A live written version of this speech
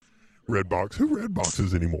Redbox. Who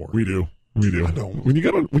Redboxes anymore? We do. I don't. When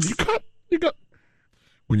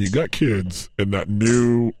you got kids and that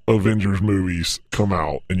new Avengers movies come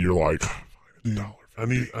out and you're like, I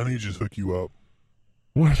need to just hook you up.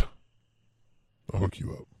 what? I'll hook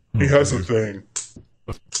you up. He has a thing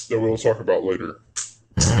that we'll talk about later.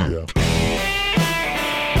 Yeah.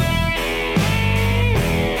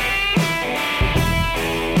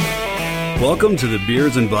 Welcome to the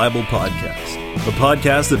Beers and Bible Podcast, a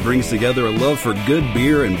podcast that brings together a love for good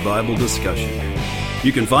beer and Bible discussion.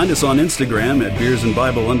 You can find us on Instagram at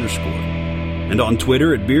beersandbible_, and on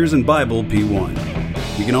Twitter at beersandbiblepone.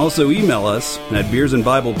 You can also email us at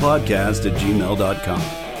beersandbiblepodcast@gmail.com.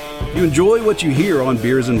 If you enjoy what you hear on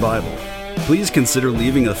Beers and Bible, please consider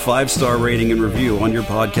leaving a 5-star rating and review on your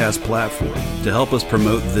podcast platform to help us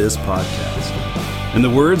promote this podcast. In the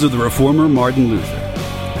words of the reformer Martin Luther,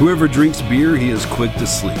 whoever drinks beer, he is quick to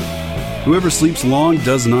sleep. Whoever sleeps long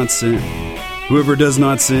does not sin. Whoever does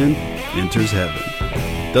not sin enters heaven.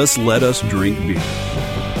 Thus let us drink beer.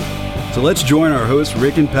 So let's join our hosts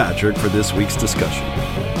Rick and Patrick for this week's discussion.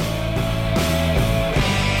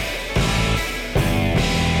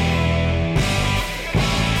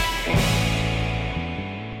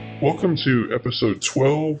 Welcome to episode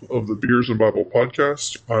 12 of the Beers and Bible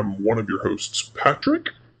Podcast. I'm one of your hosts, Patrick.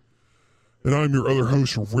 And I'm your other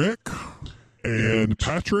host, Rick. And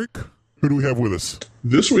Patrick, who do we have with us?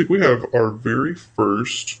 This week we have our very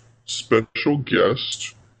first special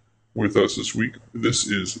guest with us this week. This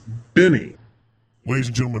is Benny. Ladies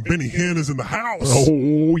and gentlemen, Benny Hinn is in the house.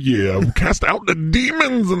 Oh, yeah. Cast out the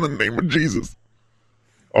demons in the name of Jesus.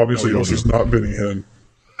 Obviously, this is not Benny Hinn.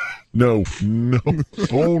 No.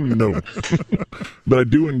 Oh, no. But I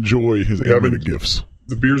do enjoy his animated gifts.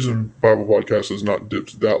 The Beers and Bible Podcast has not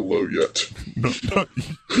dipped that low yet. Not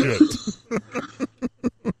yet.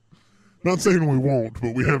 Not saying we won't,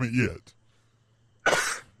 but we haven't yet.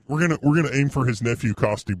 We're gonna aim for his nephew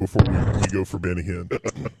Costi before we go for Benny Hinn.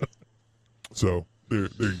 So there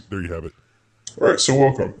you have it. All right, so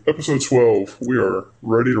welcome, episode 12. We are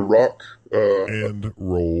ready to rock And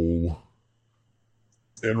roll.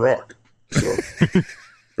 and rock. So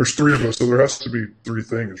there's three of us, so there has to be three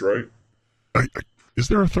things, right? Is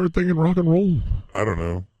there a third thing in rock and roll? I don't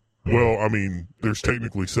know. Well, I mean, there's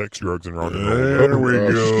technically sex, drugs, and rock and roll. There we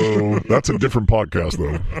go. That's a different podcast,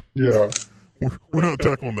 though. Yeah. We're not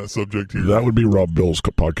tackling that subject here. That would be Rob Bill's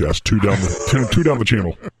podcast. Two down the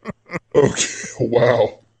channel. Okay.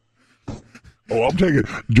 Wow. Oh, I'll take it.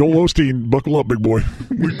 Joel Osteen, buckle up, big boy.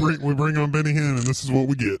 We bring on Benny Hinn, and this is what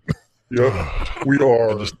we get. Yep. We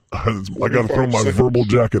are. I got to throw my verbal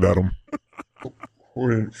jacket at him.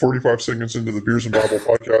 We're in 45 seconds into the Beers and Bible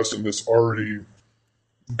Podcast, and it's already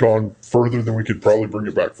gone further than we could probably bring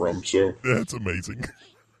it back from. So That's amazing.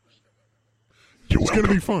 It's going to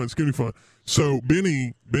be fun. So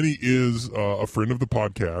Benny is a friend of the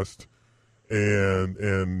podcast,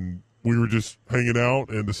 and we were just hanging out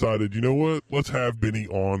and decided, you know what? Let's have Benny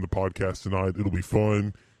on the podcast tonight. It'll be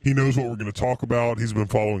fun. He knows what we're going to talk about. He's been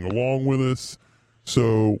following along with us.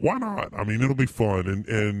 So why not? I mean, it'll be fun,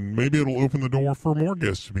 and maybe it'll open the door for more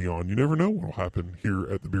guests to be on. You never know what will happen here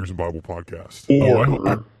at the Beers and Bible Podcast.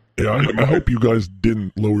 I hope you guys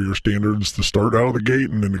didn't lower your standards to start out of the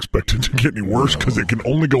gate and then expect it to get any worse, because it can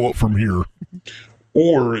only go up from here.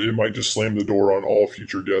 Or it might just slam the door on all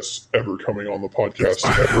future guests ever coming on the podcast.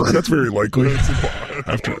 That's very likely.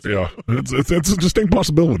 It's a distinct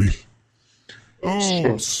possibility.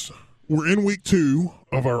 Oh, we're in week 2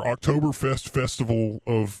 of our Oktoberfest Festival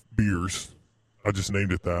of Beers. I just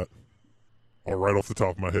named it that. Right off the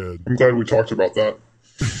top of my head. I'm glad we talked about that.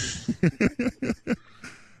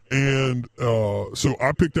 And so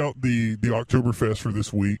I picked out the Oktoberfest for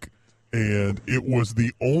this week, and it was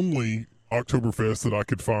the only Oktoberfest that I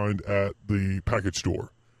could find at the package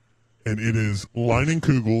store. And it is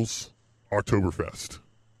Leinenkugel's Oktoberfest.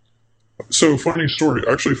 So, funny story.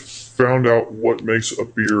 I actually found out what makes a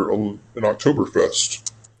beer an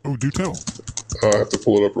Oktoberfest. Oh, do tell. I have to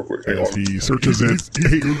pull it up real quick. Hang on. He searches it.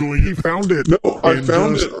 He found it. No, I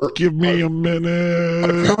found it. Give me a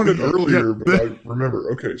minute. I found it earlier, but I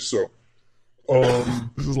remember. Okay, so.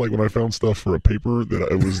 This is like when I found stuff for a paper that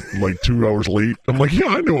I was like 2 hours late. I'm like, yeah,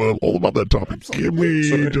 I know all about that topic. Give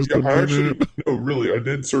me just a minute. No, really, I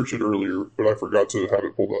did search it earlier, but I forgot to have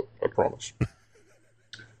it pulled up. I promise.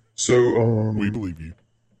 So, we believe you.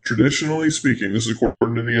 Traditionally speaking, this is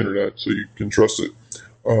according to the internet, so you can trust it.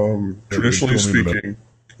 Traditionally speaking,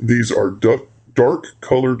 these are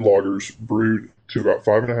dark-colored lagers brewed to about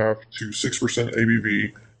 5.5 to 6%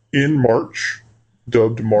 ABV in March,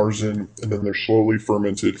 dubbed Marzen, and then they're slowly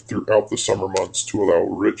fermented throughout the summer months to allow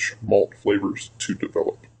rich malt flavors to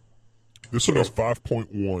develop. This one is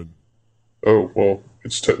 5.1. Oh, well,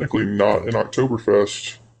 it's technically not an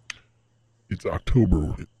Oktoberfest. It's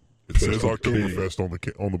October. It says Oktoberfest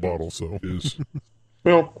on the bottle, so. It is.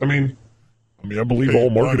 Well, I mean, I believe all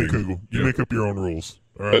marketing. Leinenkugel, you make up your own rules.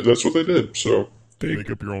 All right? that's what they did, so.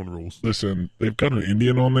 Make up your own rules. Listen, they've got an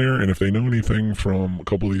Indian on there, and if they know anything from a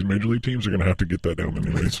couple of these major league teams, they're going to have to get that down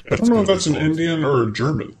anyways. I don't know if that's an Indian or a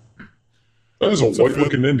German. That is a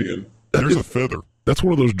white-looking Indian. There's a feather. That's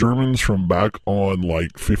one of those Germans from back on,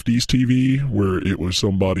 like, 50s TV, where it was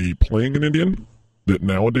somebody playing an Indian that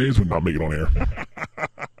nowadays would not make it on air.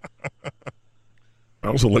 I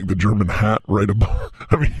also like the German hat right above.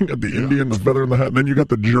 I mean, you got the Indian, the feather in the hat, and then you got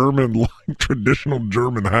the German, like, traditional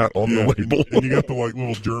German hat on the label. And you got the, like,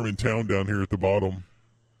 little German town down here at the bottom,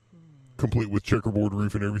 complete with checkerboard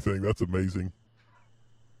roof and everything. That's amazing.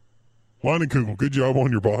 Leinenkugel, good job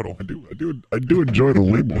on your bottle. I do enjoy the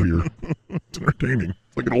label here. It's entertaining.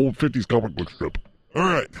 It's like an old 50s comic book strip. All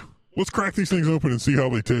right, let's crack these things open and see how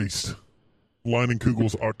they taste.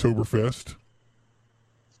 Leinenkugel's Oktoberfest.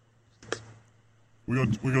 We're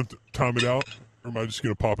gonna time it out, or am I just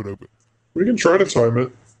gonna pop it open? We can try to time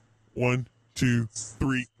it. 1, 2,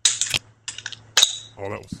 3. Oh,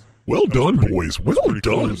 that was Well done, boys. Well done.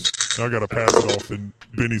 close. Now I gotta pass it off, and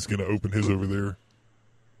Benny's gonna open his over there.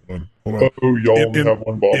 Hold on. Oh, y'all only have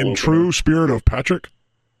one bottle. In true spirit of Patrick,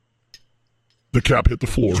 the cap hit the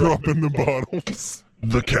floor. Dropping the bottles.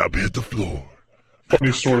 The cap hit the floor.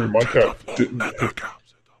 Funny story, my cap didn't hit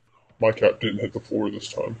the floor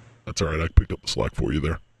this time. That's all right. I picked up the slack for you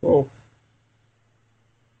there. Oh.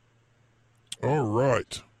 All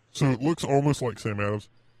right. So it looks almost like Sam Adams.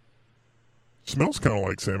 Smells kind of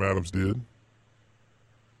like Sam Adams did.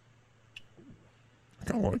 I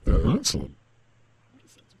kind of like that. Excellent.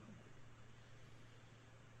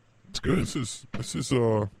 It's good.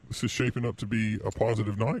 This is shaping up to be a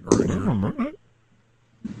positive night right here. All right.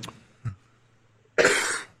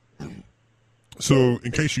 So,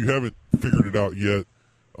 in case you haven't figured it out yet,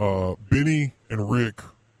 Benny and Rick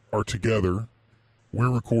are together. We're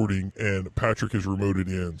recording, and Patrick is remoted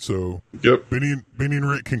in. So, Yep. Benny and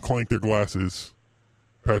Rick can clank their glasses.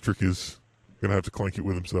 Patrick is gonna have to clank it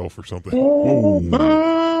with himself or something. All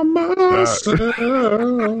by myself.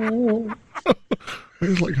 I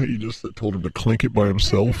just like how you just told him to clink it by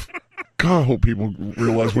himself. God, I hope people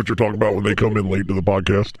realize what you're talking about when they come in late to the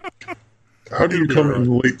podcast. How do you come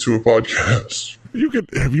in late to a podcast?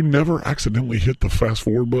 Have you never accidentally hit the fast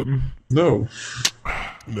forward button? No.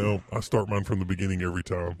 No, I start mine from the beginning every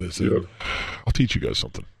time. Yeah. I'll teach you guys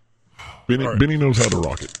something. Benny, All right. Benny knows how to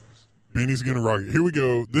rock it. Benny's gonna rock it. Here we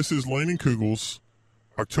go. This is Leinenkugel's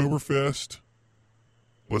Oktoberfest.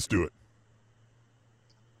 Let's do it.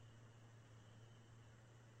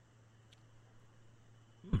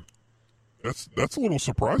 That's a little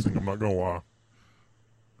surprising, I'm not gonna lie.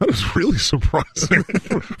 That is really surprising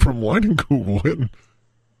from Leinenkugel.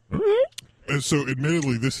 And so,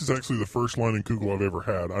 admittedly, this is actually the first Leinenkugel I've ever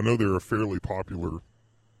had. I know they're a fairly popular, a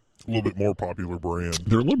little bit more popular brand.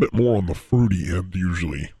 They're a little bit more on the fruity end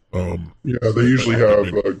usually. Yeah, they usually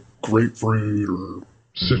have grapefruit or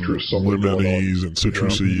citrus, something going on. Lemonies and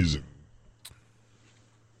citruses. And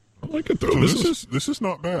I like it though. So this is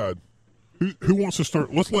not bad. Who wants to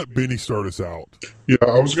start? Let's let Benny start us out. Yeah,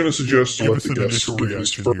 I was going to suggest to Give let us the an guests initial give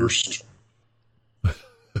this reaction here. first.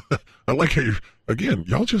 I like how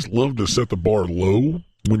y'all just love to set the bar low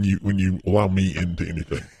when you allow me into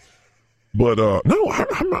anything. But no,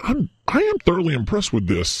 I am thoroughly impressed with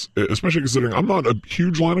this, especially considering I'm not a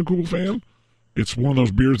huge Leinenkugel fan. It's one of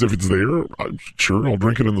those beers, if it's there, sure, I'll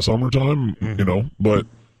drink it in the summertime, but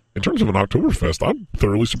in terms of an Oktoberfest, I'm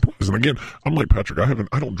thoroughly surprised. And again, I'm like Patrick,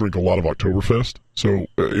 I don't drink a lot of Oktoberfest. So,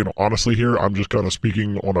 honestly here, I'm just kind of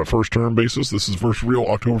speaking on a first term basis. This is the first real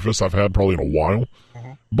Oktoberfest I've had probably in a while.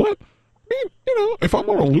 But, I mean, if I'm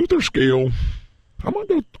on a Luther scale, I'm gonna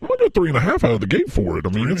go 3.5 out of the gate for it. I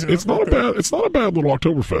mean, it's not a bad little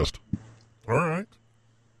Oktoberfest. All right,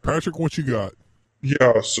 Patrick, what you got?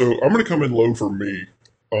 Yeah, so I'm going to come in low for me.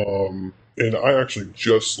 And I actually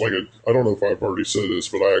just, I don't know if I've already said this,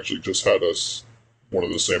 but I actually just had one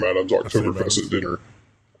of the Sam Adams Oktoberfest at dinner.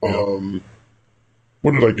 Yeah.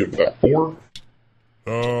 What did I give that? 4?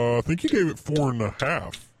 I think you gave it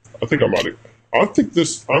 4.5. I think I might have. I think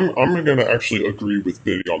this, I'm going to actually agree with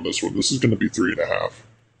Benny on this one. This is going to be 3.5.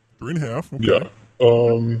 3.5? Okay.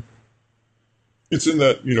 Yeah. It's in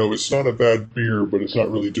that, it's not a bad beer, but it's not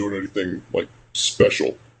really doing anything,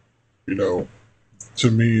 special. To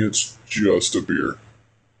me, it's just a beer.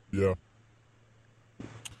 Yeah.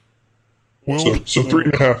 Well, so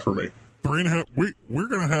 3.5 for me. 3.5. We're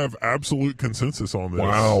going to have absolute consensus on this.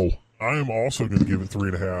 Wow. I am also going to give it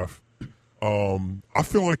 3.5. I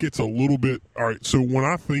feel like it's a little bit, all right, so when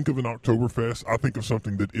I think of an Oktoberfest, I think of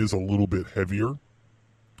something that is a little bit heavier.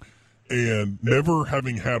 And never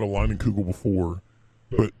having had a Leinenkugel before,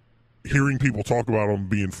 but hearing people talk about them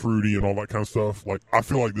being fruity and all that kind of stuff, like, I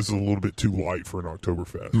feel like this is a little bit too light for an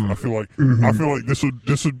Oktoberfest. I feel like this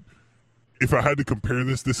would, if I had to compare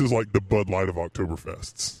this is like the Bud Light of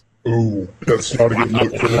Oktoberfests. Oh, that's not a good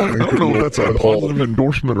look for I don't know if that's a positive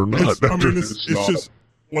endorsement or not. It's just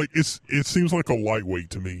like it seems like a lightweight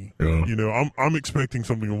to me. Yeah. You know, I'm expecting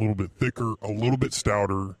something a little bit thicker, a little bit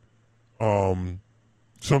stouter,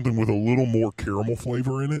 something with a little more caramel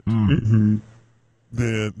flavor in it.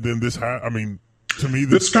 Than this I mean, to me,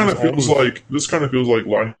 this kind of feels like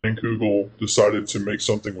Leinenkugel decided to make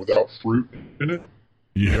something without fruit in it.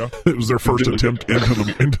 Yeah, it was their first attempt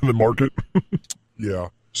into the market. Yeah.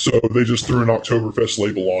 So they just threw an Oktoberfest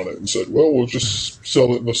label on it and said, "Well, we'll just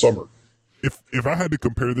sell it in the summer." If I had to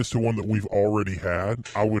compare this to one that we've already had,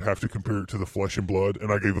 I would have to compare it to the Flesh and Blood, and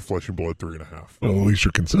I gave the Flesh and Blood 3.5. Well, at least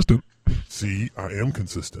you're consistent. See, I am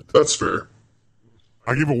consistent. That's fair.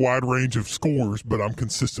 I give a wide range of scores, but I'm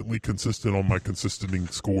consistently consistent on my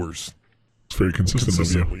consistenting scores. It's very consistent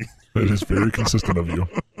of you. It is very consistent of you.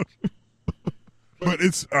 But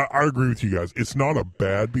I agree with you guys. It's not a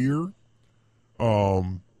bad beer.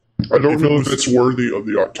 I don't know if it's worthy of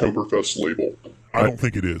the Oktoberfest label. I don't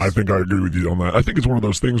think it is. I think I agree with you on that. I think it's one of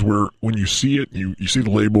those things where when you see it, you see the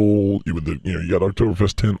label, you got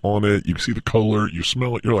Oktoberfest tint on it, you see the color, you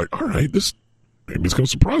smell it, you're like, all right, maybe it's going to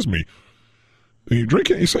surprise me. And you drink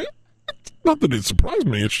it and you say, not that it surprised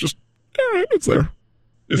me, it's just, all right, it's there.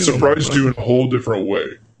 It surprised you in a whole different way.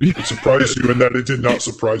 Yeah. It surprised you in that it did not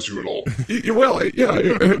surprise you at all. Well, yeah,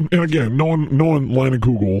 and again, knowing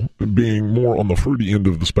Leinenkugel being more on the fruity end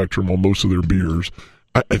of the spectrum on most of their beers,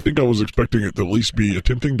 I think I was expecting it to at least be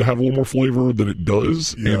attempting to have a little more flavor than it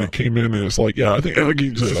does, and it came in and it's like, yeah, I think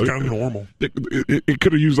you said, it's kind of normal. It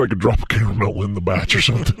could have used like a drop of caramel in the batch or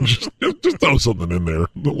something. just throw something in there, a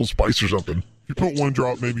little spice or something. If you put one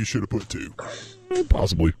drop, maybe you should have put two.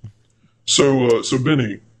 Possibly. So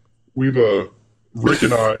Benny, we've Rick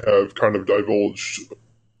and I have kind of divulged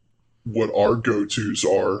what our go-tos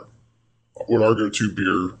are, what our go-to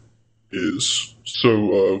beer is.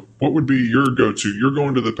 So what would be your go-to? You're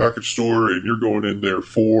going to the package store and you're going in there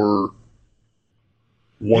for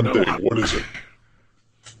one thing. What is it?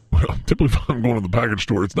 Well, typically if I'm going to the package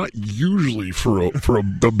store, it's not usually for a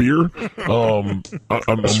beer. I'm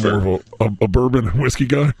more of a bourbon and whiskey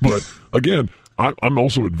guy, but again, I'm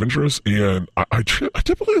also adventurous, and I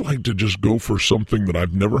typically like to just go for something that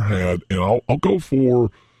I've never had, and I'll go for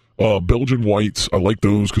Belgian whites. I like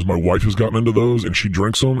those because my wife has gotten into those, and she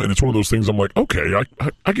drinks them, and it's one of those things I'm like, okay,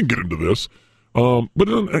 I can get into this. But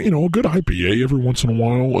then, a good IPA every once in a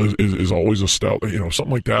while is always a stout, something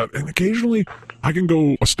like that. And occasionally I can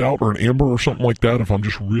go a stout or an amber or something like that if I'm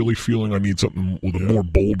just really feeling I need something with a more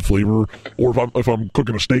bold flavor, or if I'm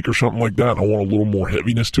cooking a steak or something like that, I want a little more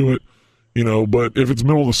heaviness to it. But if it's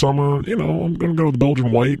middle of the summer, I'm going to go with the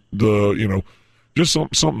Belgian white, just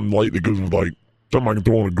something light that goes with like something I can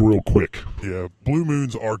throw on a grill quick. Yeah, Blue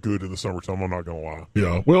Moons are good in the summertime, I'm not going to lie.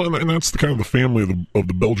 Yeah, well, and that's the kind of the family of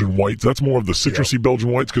the Belgian whites. That's more of the citrusy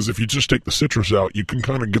Belgian whites, because if you just take the citrus out, you can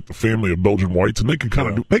kind of get the family of Belgian whites, and they can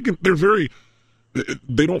kind of they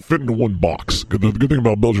don't fit into one box. The good thing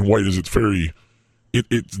about Belgian white is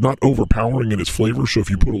it's not overpowering in its flavor, so if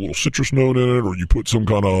you put a little citrus note in it, or you put some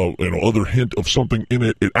kind of other hint of something in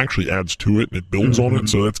it, it actually adds to it, and it builds on it,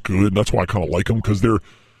 so that's good. That's why I kind of like them, because they're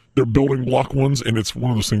building block ones, and it's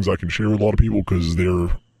one of those things I can share with a lot of people, because they're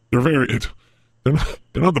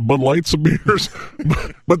not the Bud Lights of beers,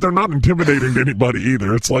 but they're not intimidating to anybody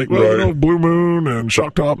either. It's like, well, Blue Moon and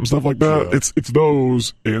Shock Top and stuff like that. Yeah. It's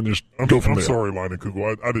those, and just go from there. I'm sorry,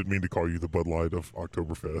 Leinenkugel. I didn't mean to call you the Bud Light of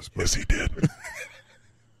Oktoberfest. Yes, he did.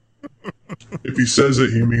 If he says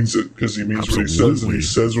it, he means it, because he means what he says, and he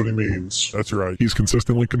says what he means. That's right. He's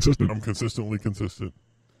consistently consistent. I'm consistently consistent.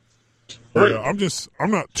 Right. Yeah,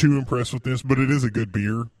 I'm not too impressed with this, but it is a good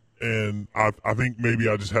beer, and I think maybe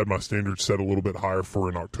I just had my standards set a little bit higher for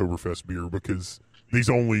an Oktoberfest beer, because these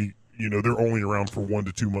only, they're only around for 1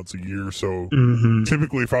 to 2 months a year, so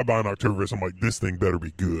typically if I buy an Oktoberfest, I'm like, this thing better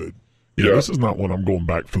be good. Yeah, this is not one I'm going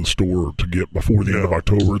back to the store to get before the end of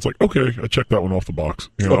October. It's like, okay, I checked that one off the box.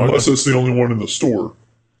 Unless it's the only one in the store.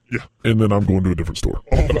 Yeah. And then I'm going to a different store.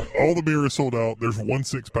 All the beer is sold out. There's 1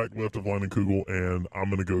 6-pack left of Leinenkugel, and I'm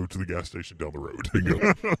going to go to the gas station down the road.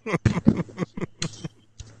 Bingo.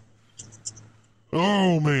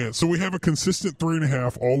 Oh, man. So we have a consistent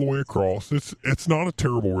 3.5 all the way across. It's not a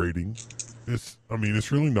terrible rating. It's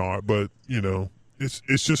really not, but,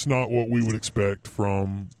 it's just not what we would expect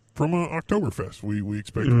from from an Oktoberfest. We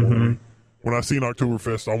expect more. When I see an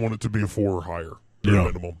Oktoberfest, I want it to be a 4 or higher.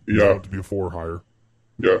 Minimum. Yeah. I want it to be a 4 or higher.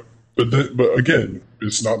 Yeah. But again,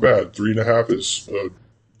 it's not bad. 3.5 is a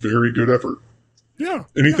very good effort. Yeah.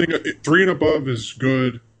 Anything 3 and above is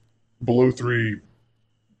good. Below 3,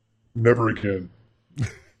 never again.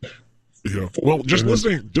 Yeah. Well, just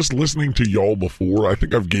listening to y'all before, I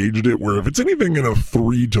think I've gauged it where if it's anything in a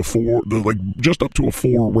 3 to 4, like just up to a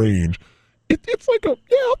 4 range, it's like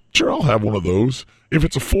sure, I'll have one of those. If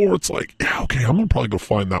it's a 4, it's like, yeah, okay, I'm gonna probably go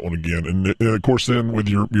find that one again. And of course, then with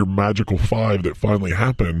your magical 5 that finally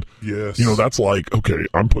happened, yes, that's like, okay,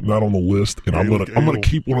 I'm putting that on the list, and I'm gonna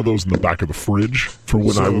keep one of those in the back of the fridge for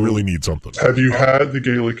when I really need something. Have you had the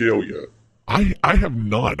Gaelic Ale yet? I have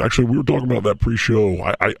not. Actually, we were talking about that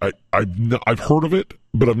pre-show. I've heard of it,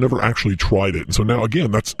 but I've never actually tried it. And so now,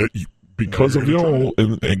 again, that's because of y'all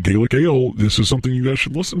and Gaelic Ale. This is something you guys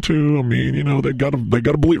should listen to. I mean, they got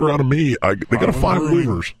a believer out of me. They got a 5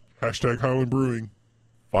 Luthers. Hashtag Highland Brewing.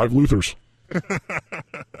 5 Luthers.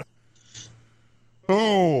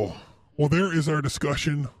 Oh, well, there is our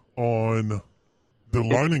discussion on the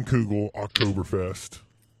Leinenkugel Oktoberfest.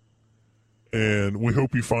 And we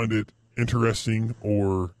hope you find it interesting,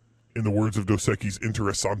 or in the words of Dos Equis,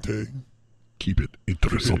 interessante. Keep it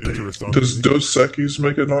interessante. Does Dos Equis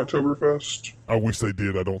make an Oktoberfest? I wish they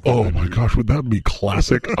did. I don't think Oh my gosh, would that be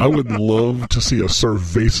classic? I would love to see a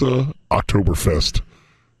Cerveza Oktoberfest.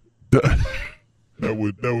 That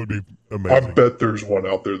would be amazing. I bet there's one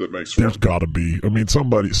out there that makes one. There's got to be. I mean,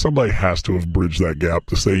 somebody has to have bridged that gap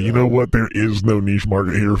to say, you know what, there is no niche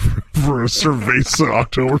market here for a Cerveza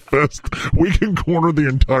Oktoberfest. We can corner the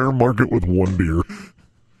entire market with one beer.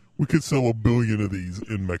 We could sell 1 billion of these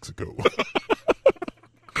in Mexico.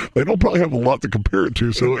 They don't probably have a lot to compare it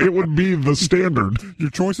to, so it would be the standard.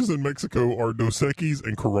 Your choices in Mexico are Dos Equis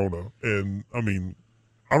and Corona. And, I mean,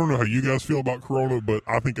 I don't know how you guys feel about Corona, but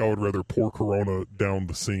I think I would rather pour Corona down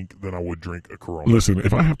the sink than I would drink a Corona. Listen,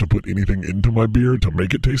 if I have to put anything into my beer to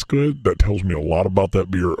make it taste good, that tells me a lot about that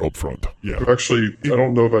beer up front. Yeah. Actually, I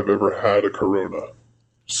don't know if I've ever had a Corona.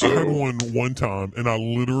 So. I had one time, and I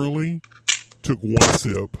literally took 1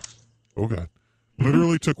 sip. Oh, God.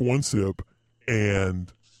 Literally took 1 sip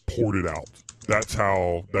and poured it out. That's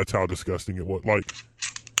how disgusting it was. Like,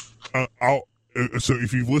 so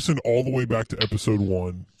if you've listened all the way back to episode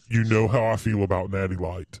 1, you know how I feel about Natty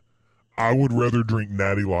Light. I would rather drink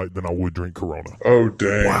Natty Light than I would drink Corona. Oh,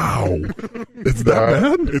 dang. Wow. It's that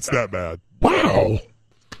bad? It's that bad. Wow.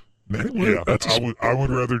 Natty Light, yeah, I would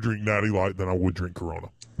rather drink Natty Light than I would drink Corona.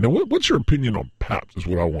 Now, what's your opinion on Pabst is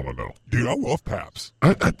what I want to know. Dude, I love Pabst.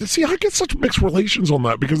 I get such mixed relations on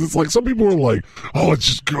that because it's like some people are like, oh, it's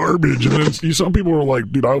just garbage. And then some people are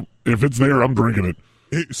like, dude, if it's there, I'm drinking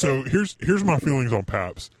it. So here's my feelings on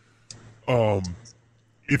Pabst.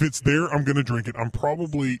 If it's there, I'm going to drink it. I'm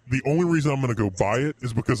probably, the only reason I'm going to go buy it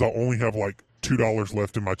is because I'll only have like $2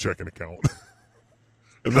 left in my checking account.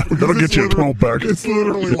 And that'll get you a 12-pack. It's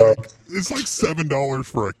literally like $7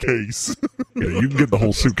 for a case. Yeah, you can get the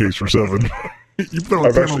whole suitcase for $7. You throw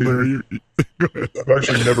a 10 on there. Go ahead. I've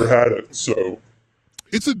actually never had it, so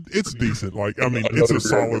it's decent. Like, I mean, it's a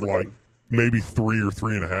solid like maybe 3 or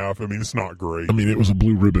 3.5. I mean, it's not great. I mean, it was a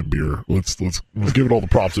Blue Ribbon beer. Let's give it all the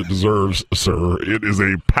props it deserves, sir. It is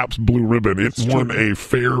a Pabst Blue Ribbon. It won a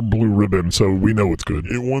fair Blue Ribbon, so we know it's good.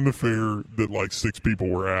 It won the fair that like 6 people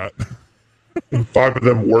were at. 5 of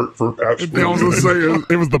them worked for Pabst. I was going to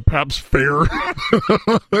say, it was the Pabst Fair.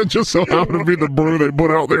 That just so happened to be the brew they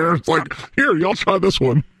put out there. It's like, here, y'all try this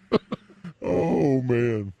one. Oh,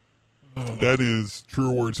 man. That is,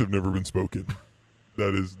 truer words have never been spoken.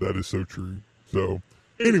 That is so true. So,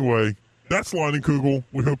 anyway, that's Leinenkugel.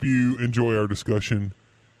 We hope you enjoy our discussion.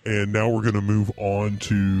 And now we're going to move on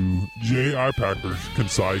to J.I. Packer's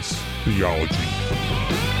Concise Theology.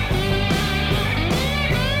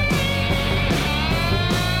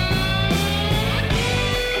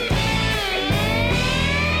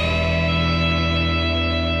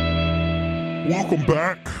 Welcome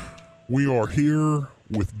back. We are here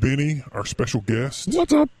with Benny, our special guest.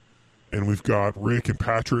 What's up? And we've got Rick and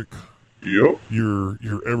Patrick. Yep. Your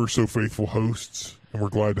ever so faithful hosts, and we're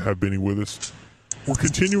glad to have Benny with us. We're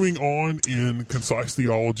continuing on in Concise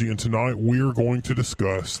Theology, and tonight we're going to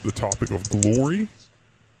discuss the topic of glory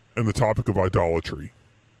and the topic of idolatry.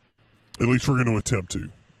 At least we're going to attempt to.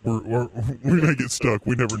 We may get stuck.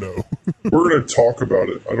 We never know. We're going to talk about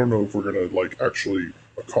it. I don't know if we're going to actually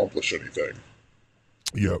accomplish anything.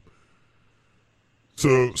 Yep.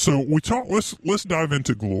 So we talk. Let's dive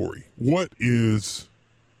into glory. Let's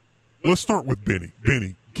start with Benny.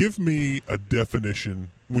 Benny, give me a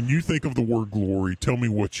definition. When you think of the word glory, tell me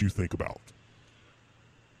what you think about.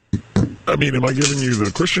 I mean, am I giving you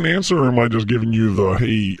the Christian answer, or am I just giving you the,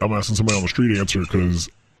 hey, I'm asking somebody on the street answer? Because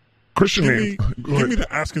Christian give me the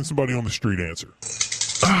asking somebody on the street answer.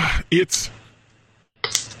 It's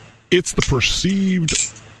the perceived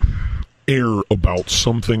air about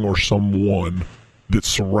something or someone that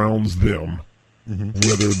surrounds them,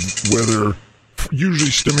 whether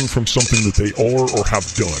usually stemming from something that they are or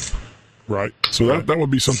have done. Right. So that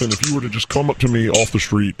would be something, if you were to just come up to me off the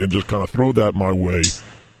street and just kind of throw that my way,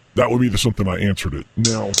 that would be something I answered it.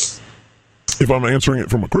 Now, if I'm answering it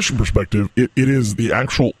from a Christian perspective, it is the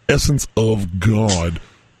actual essence of God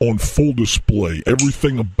on full display.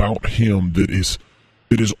 Everything about him that is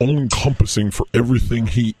all-encompassing for everything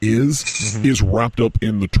he is wrapped up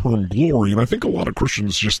in the term glory. And I think a lot of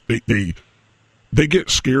Christians just, they get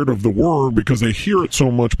scared of the word because they hear it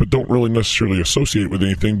so much but don't really necessarily associate it with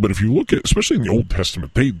anything. But if you look at, especially in the Old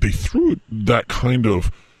Testament, they threw that kind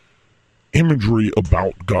of imagery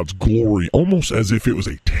about God's glory almost as if it was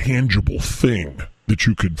a tangible thing that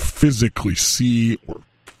you could physically see or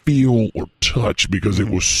feel or touch, because it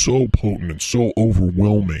was so potent and so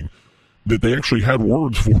overwhelming that they actually had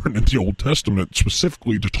words for it in the Old Testament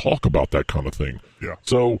specifically to talk about that kind of thing. Yeah.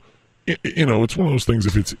 So, it's one of those things,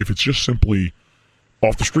 if it's just simply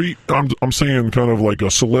off the street, I'm saying kind of like a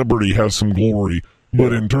celebrity has some glory.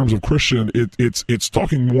 But in terms of Christian, it's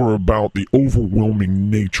talking more about the overwhelming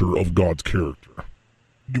nature of God's character.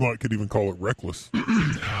 You could even call it reckless.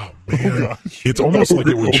 Oh, man. It's almost like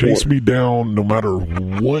it would chase me down no matter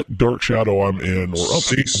what dark shadow I'm in, or up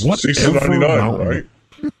whatever mountain. Right?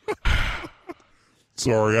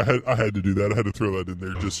 Sorry, I had to do that. I had to throw that in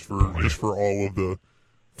there just for all of the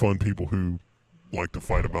fun people who like to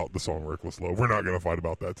fight about the song "Reckless Love." We're not going to fight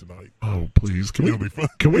about that tonight. Oh, please! It'll be fun.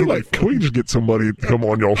 Can we just get somebody to come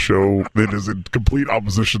on y'all show that is in complete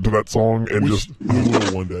opposition to that song and we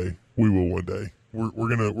will one day. We will one day. We're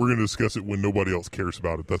gonna discuss it when nobody else cares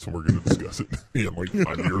about it. That's when we're gonna discuss it. Yeah, like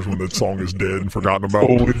 5 years when that song is dead and forgotten about.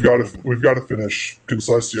 Well, we've got to finish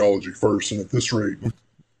concise theology first, and at this rate,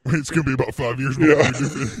 it's gonna be about 5 years before we do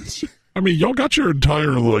finish. I mean, y'all got your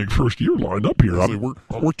entire first year lined up here.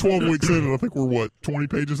 We're 12 weeks in, and I think we're 20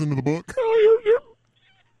 pages into the book. Oh,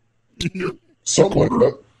 you're something like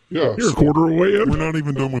that. Yeah, you're a quarter away in. We're not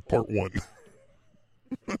even done with part 1.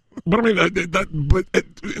 But I mean, but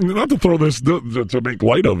not to throw this to make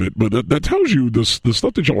light of it, but that tells you the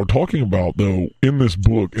stuff that y'all are talking about, though, in this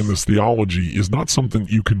book, in this theology, is not something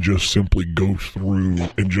you can just simply go through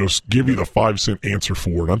and just give you the 5-cent answer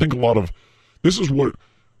for. And I think this is what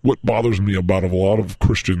bothers me about a lot of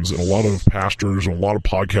Christians and a lot of pastors and a lot of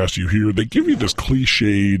podcasts you hear. They give you this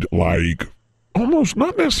cliched, almost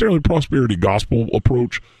not necessarily prosperity gospel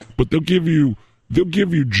approach, but they'll give you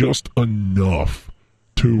just enough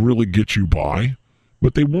to really get you by,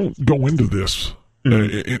 but they won't go into this.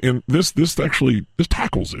 And this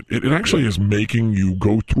tackles it. It actually is making you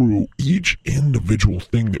go through each individual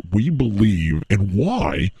thing that we believe and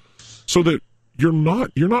why, so that you're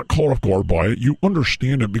not caught off guard by it. You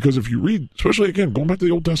understand it, because if you read, especially again going back to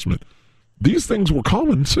the Old Testament, these things were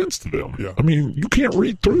common sense to them. Yeah. I mean, you can't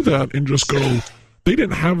read through that and just go, they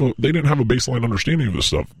didn't have a baseline understanding of this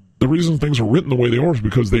stuff. The reason things are written the way they are is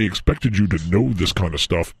because they expected you to know this kind of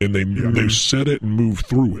stuff, and they said it and moved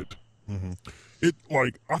through it. Mm-hmm.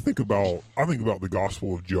 I think about the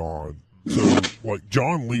Gospel of John. So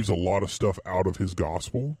John leaves a lot of stuff out of his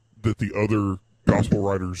gospel that the other gospel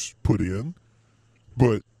writers put in,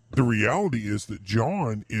 but the reality is that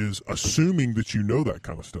John is assuming that you know that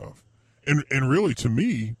kind of stuff, and really, to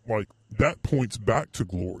me, that points back to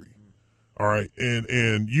glory. All right,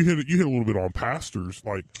 and you hit a little bit on pastors.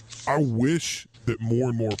 I wish that more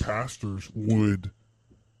and more pastors would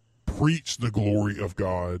preach the glory of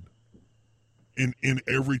God in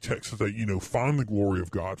every text. That find the glory of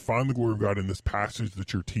God, in this passage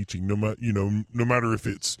that you're teaching. No matter if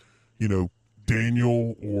it's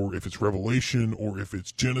Daniel, or if it's Revelation, or if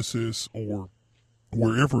it's Genesis, or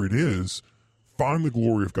wherever it is, find the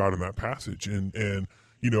glory of God in that passage. And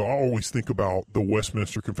I always think about the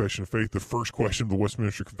Westminster Confession of Faith. The first question of the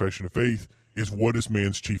Westminster Confession of Faith is, what is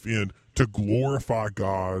man's chief end? To glorify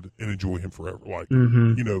God and enjoy him forever.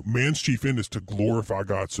 Man's chief end is to glorify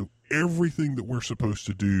God. So everything that we're supposed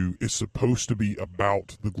to do is supposed to be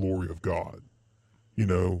about the glory of God.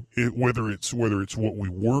 Whether it's what we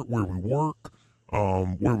work, where we work,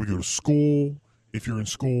 where we go to school. If you're in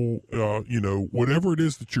school, whatever it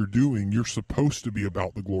is that you're doing, you're supposed to be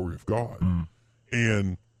about the glory of God. Mm.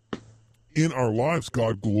 And in our lives,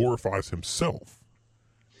 God glorifies himself.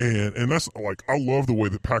 And that's I love the way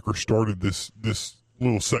that Packer started this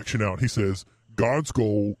little section out. He says, God's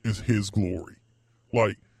goal is his glory.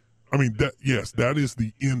 I mean, that is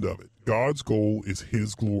the end of it. God's goal is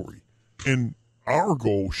his glory. And our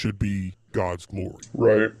goal should be God's glory.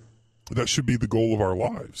 Right. That should be the goal of our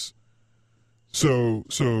lives. So,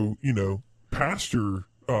 pastor,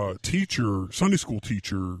 teacher, Sunday school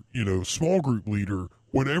teacher, small group leader,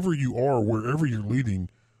 whatever you are, wherever you're leading,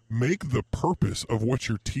 make the purpose of what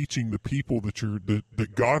you're teaching the people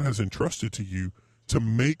that God has entrusted to you to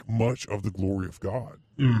make much of the glory of God.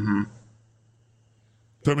 Mm-hmm.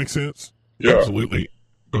 Does that make sense? Yeah. Absolutely.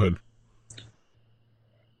 Go ahead.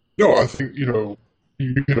 No, I think, you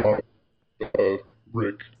hit on,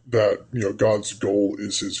 Rick, that, God's goal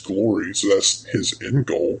is his glory, so that's his end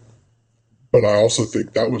goal. But I also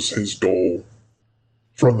think that was his goal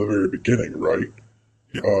from the very beginning, right?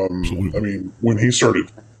 Yeah, I mean, when he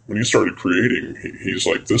started creating, he's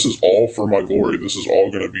like, this is all for my glory. This is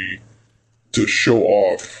all going to be to show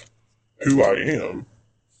off who I am.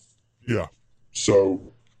 Yeah. So,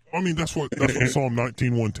 I mean, that's what Psalm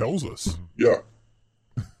 19:1 tells us. Yeah.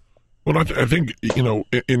 Well, I think,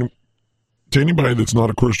 to anybody that's not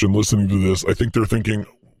a Christian listening to this, I think they're thinking,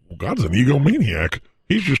 well, God's an egomaniac.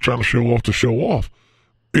 He's just trying to show off.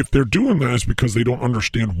 If they're doing that, it's because they don't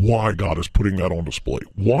understand why God is putting that on display.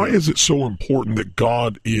 Why is it so important that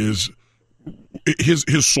God is,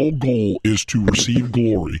 his sole goal is to receive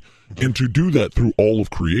glory and to do that through all of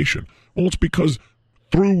creation? Well, it's because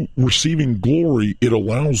through receiving glory, it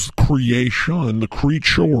allows creation, the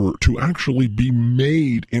creature, to actually be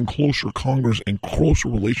made in closer congress and closer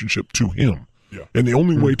relationship to him. Yeah. And the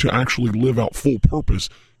only way to actually live out full purpose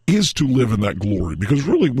is to live in that glory. Because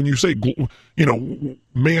really, when you say,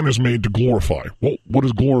 man is made to glorify. Well, what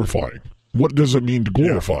is glorifying? What does it mean to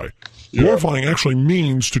glorify? Yeah. Glorifying actually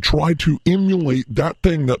means to try to emulate that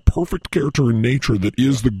thing, that perfect character in nature that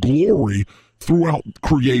is the glory throughout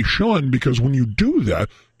creation, because when you do that,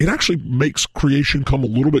 it actually makes creation come a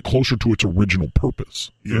little bit closer to its original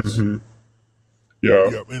purpose. Yes. Mm-hmm.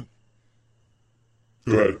 Yeah. And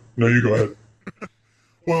Go ahead. No, you go ahead.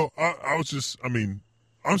 Well,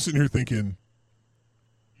 I'm sitting here thinking,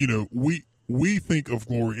 we think of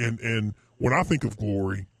glory, and when I think of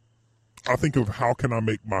glory, I think of how can I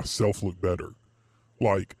make myself look better?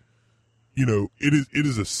 Like, it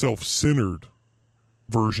is a self-centered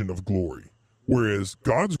version of glory. Whereas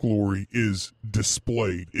God's glory is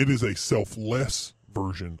displayed. It is a selfless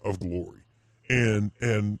version of glory. And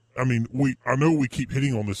I mean, I know we keep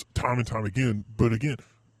hitting on this time and time again, but again,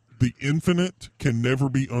 the infinite can never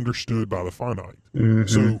be understood by the finite. Mm-hmm.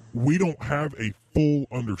 So we don't have a full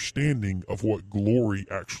understanding of what glory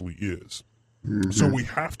actually is. Mm-hmm. So we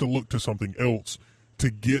have to look to something else to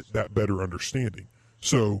get that better understanding.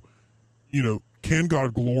 So, can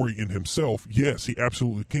God glory in himself? Yes, he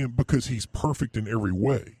absolutely can, because he's perfect in every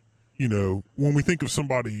way. When we think of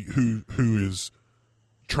somebody who is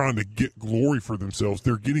trying to get glory for themselves,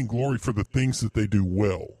 they're getting glory for the things that they do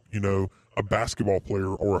well. A basketball player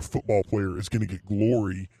or a football player is going to get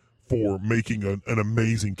glory for making an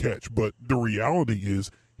amazing catch. But the reality is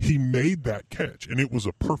he made that catch, and it was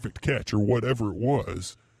a perfect catch or whatever it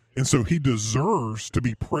was. And so he deserves to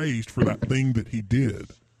be praised for that thing that he did.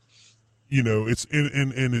 It's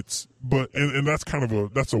and that's kind of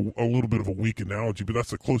a little bit of a weak analogy, but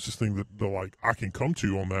that's the closest thing that I can come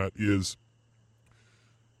to on that is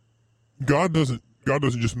God doesn't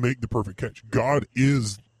just make the perfect catch.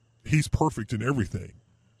 He's perfect in everything.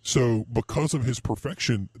 So because of his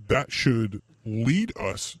perfection, that should lead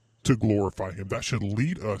us to glorify him. That should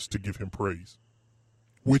lead us to give him praise,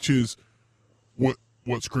 which is what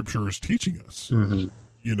Scripture is teaching us.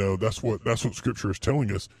 Mm-hmm. That's what Scripture is telling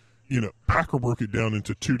us. Packer broke it down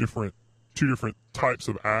into two different types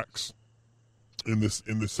of acts in this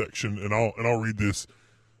section, and I'll read this.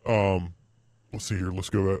 Let's see here. Let's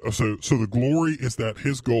go back. So the glory is that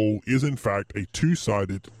his goal is in fact a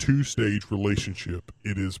two-sided, two-stage relationship.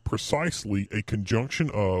 It is precisely a conjunction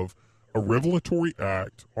of a revelatory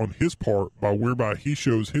act on his part by whereby he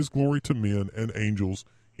shows his glory to men and angels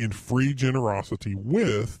in free generosity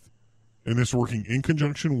with, and it's working in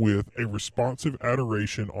conjunction with, a responsive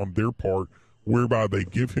adoration on their part whereby they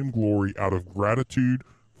give him glory out of gratitude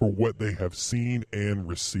for what they have seen and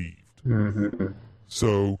received. Mm-hmm.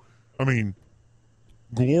 So, I mean,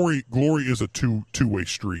 glory is a two-way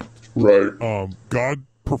street. Right. God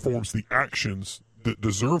performs the actions that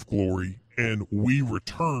deserve glory, and we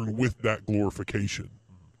return with that glorification.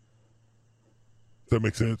 Does that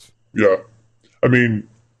make sense? Yeah. I mean,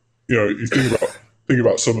 you think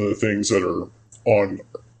about some of the things that are on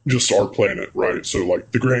just our planet, right? So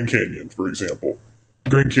like the Grand Canyon, for example.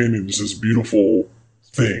 The Grand Canyon is this beautiful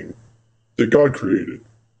thing that God created.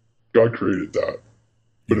 God created that.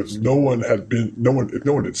 But if no one had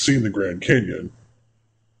seen the Grand Canyon,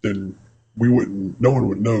 then no one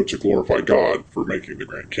would know to glorify God for making the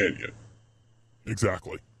Grand Canyon.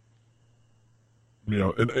 Exactly.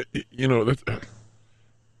 And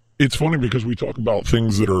it's funny because we talk about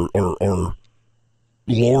things that are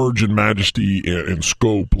large in majesty and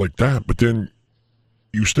scope like that, but then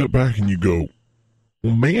you step back and you go,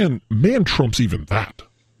 well, man trumps even that.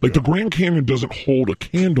 Like, the Grand Canyon doesn't hold a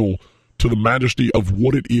candle to the majesty of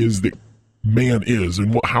what it is that man is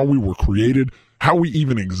and how we were created, how we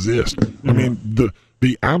even exist. I mean,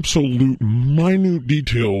 the absolute minute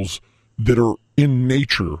details that are in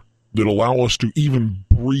nature that allow us to even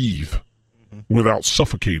breathe without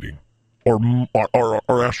suffocating are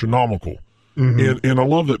astronomical. And I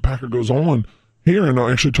love that Packer goes on here and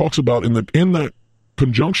actually talks about in that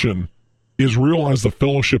conjunction is realize the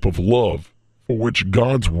fellowship of love for which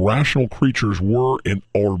God's rational creatures were and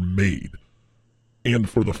are made, and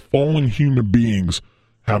for the fallen human beings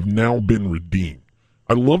have now been redeemed.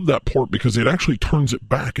 I love that part because it actually turns it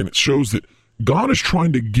back and it shows that God is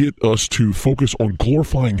trying to get us to focus on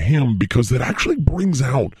glorifying Him because that actually brings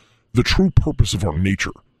out the true purpose of our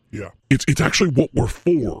nature. Yeah, it's actually what we're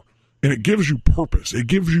for, and it gives you purpose. It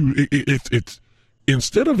gives you it's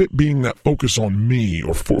instead of it being that focus on me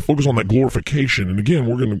or focus on that glorification. And again,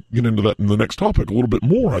 we're going to get into that in the next topic a little bit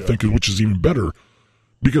more, I think, which is even better,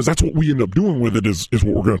 because that's what we end up doing with it is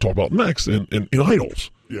what we're going to talk about next in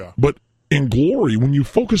idols. Yeah. But in glory, when you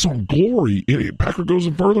focus on glory, Packer goes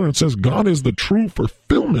further and says God is the true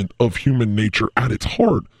fulfillment of human nature at its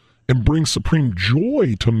heart and brings supreme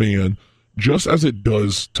joy to man just as it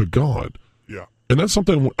does to God. Yeah. And that's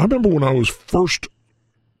something I remember when I was first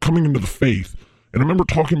coming into the faith, and I remember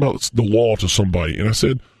talking about the law to somebody, and I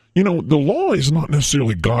said, the law is not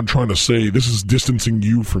necessarily God trying to say this is distancing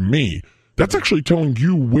you from me. That's actually telling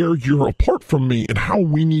you where you're apart from me and how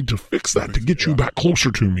we need to fix that to get you back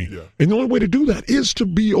closer to me. Yeah. And the only way to do that is to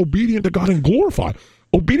be obedient to God and glorify.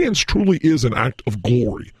 Obedience truly is an act of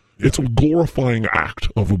glory. Yeah. It's a glorifying act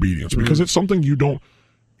of obedience because it's something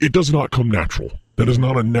it does not come natural. That is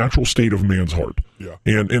not a natural state of man's heart. Yeah.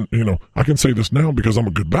 And I can say this now because I'm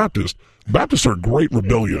a good Baptist. Baptists are great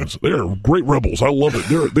rebellions. They're great rebels. I love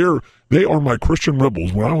it. They are my Christian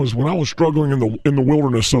rebels. When I was struggling in the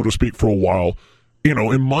wilderness, so to speak, for a while,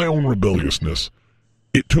 in my own rebelliousness,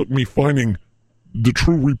 it took me finding the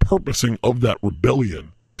true repurposing of that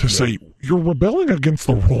rebellion to say, you're rebelling against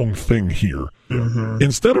the wrong thing here. Mm-hmm.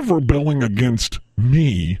 Instead of rebelling against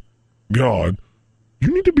me, God,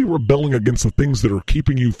 you need to be rebelling against the things that are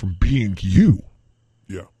keeping you from being you.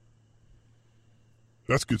 Yeah.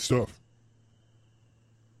 That's good stuff.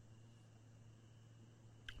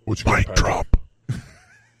 Mic drop.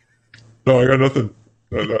 No, I got nothing.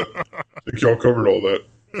 I think y'all covered all that.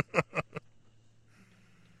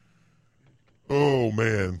 Oh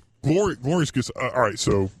man, glorious gets. All right,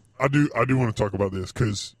 so I do want to talk about this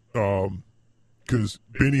because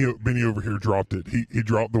Benny over here dropped it. He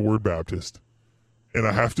dropped the word Baptist, and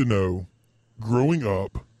I have to know, growing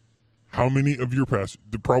up, how many of your pastors?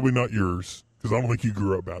 Probably not yours, because I don't think you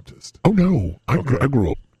grew up Baptist. Oh no, I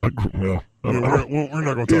grew up. Well, we're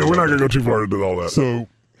not going to. Yeah, we're not going to go too far into all that. So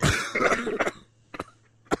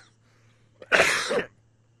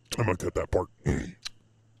I'm going to cut that part.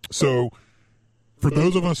 So, for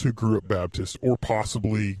those of us who grew up Baptist, or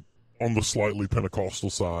possibly on the slightly Pentecostal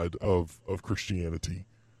side of Christianity,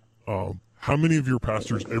 how many of your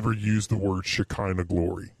pastors ever used the word Shekinah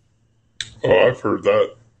glory? Oh, I've heard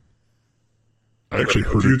that. I actually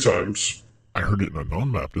heard a few it times. I heard it in a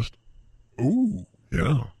non-Baptist. Ooh.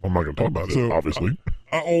 Yeah, I'm not going to talk about it, obviously.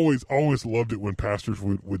 I always loved it when pastors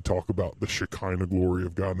would talk about the Shekinah glory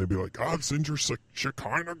of God, and they'd be like, God, send your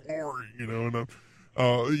Shekinah glory, and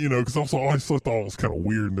because also I always thought it was kind of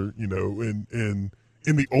weird, and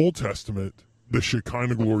in the Old Testament, the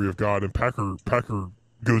Shekinah glory of God, and Packer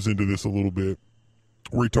goes into this a little bit,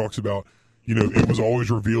 where he talks about, it was always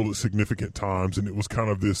revealed at significant times, and it was kind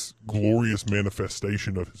of this glorious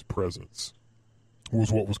manifestation of his presence, was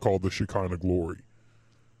what was called the Shekinah glory.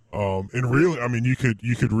 And really, I mean, you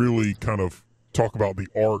could really kind of talk about the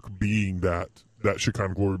ark being that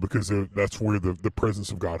Shekinah glory, because that's where the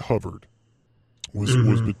presence of God hovered, was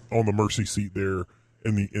on the mercy seat there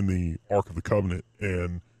in the Ark of the Covenant,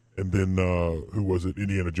 and then who was it?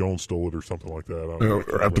 Indiana Jones stole it or something like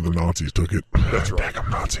that. After the Nazis took it. That's right. Damn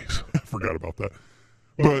Nazis. I forgot about that.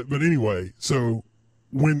 But anyway, so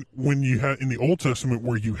when you had in the Old Testament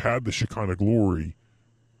where you had the Shekinah glory,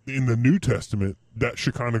 in the New Testament, that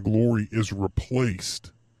Shekinah glory is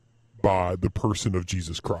replaced by the person of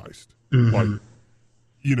Jesus Christ. Mm-hmm. Like,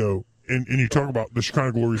 and you talk about the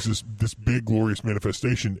Shekinah glory is this big glorious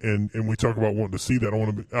manifestation, and we talk about wanting to see that.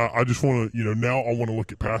 I just want to, now I want to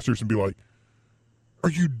look at pastors and be like, are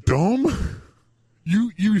you dumb?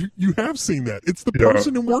 You have seen that. It's the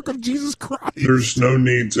person and work of Jesus Christ. There's no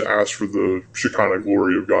need to ask for the Shekinah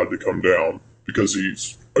glory of God to come down because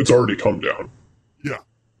it's already come down. Yeah.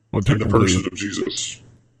 Well, in the person of Jesus.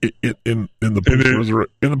 In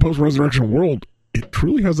the post-resurrection world, it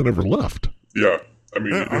truly hasn't ever left. Yeah.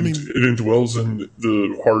 It indwells in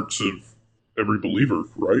the hearts of every believer,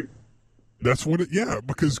 right? That's what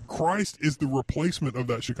because Christ is the replacement of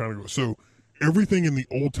that Shekinah glory. So everything in the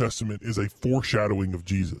Old Testament is a foreshadowing of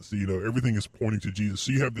Jesus. Everything is pointing to Jesus.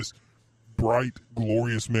 So you have this bright,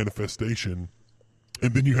 glorious manifestation,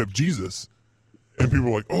 and then you have Jesus, and people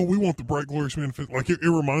are like, "Oh, we want the bright, glorious manifestation." Like it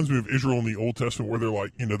reminds me of Israel in the Old Testament, where they're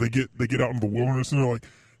like, they get out in the wilderness, and they're like,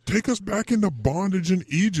 "Take us back into bondage in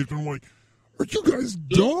Egypt." And I'm like, "Are you guys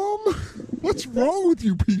dumb? What's wrong with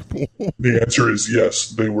you people?" The answer is yes,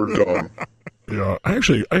 they were dumb. Yeah, I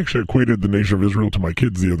actually equated the nation of Israel to my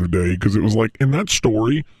kids the other day, because it was like, in that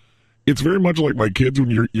story, it's very much like my kids when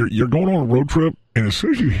you're going on a road trip, and as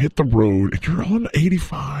soon as you hit the road and you're on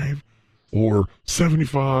 85 or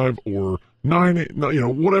 75 or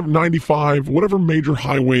 95, whatever major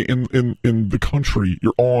highway in the country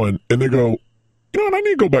you're on, and they go, I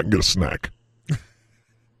need to go back and get a snack.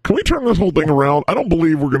 Can we turn this whole thing around? I don't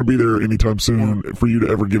believe we're going to be there anytime soon for you to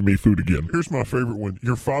ever give me food again. Here's my favorite one.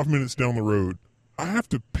 You're 5 minutes down the road. I have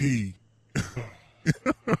to pee.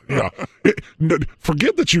 Yeah.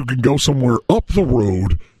 Forget that you can go somewhere up the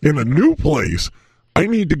road in a new place. I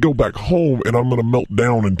need to go back home, and I'm going to melt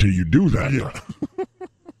down until you do that. Yeah.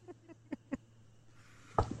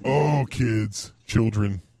 Oh, kids,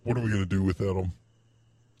 children, what are we going to do without them?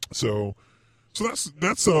 So that's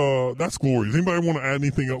glory. Does anybody want to add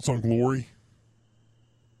anything else on glory?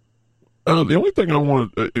 The only thing I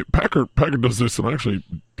want, Packer does this, and I actually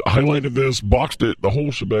highlighted this, boxed it, the whole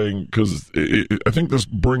shebang, because I think this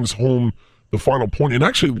brings home the final point. It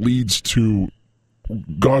actually leads to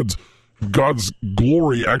God's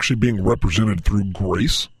glory actually being represented through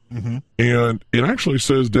grace. Mm-hmm. And it actually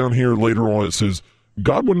says down here later on, it says,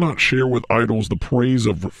 God would not share with idols the praise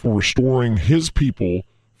for restoring his people,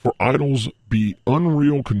 for idols be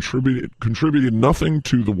unreal, contributed nothing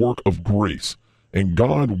to the work of grace. And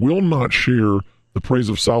God will not share the praise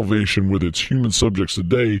of salvation with its human subjects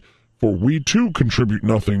today, for we too contribute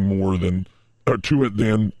nothing more to it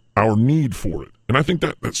than our need for it. And I think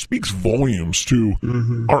that speaks volumes to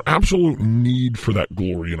our absolute need for that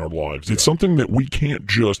glory in our lives. It's something that we can't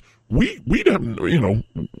just we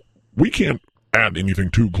can't add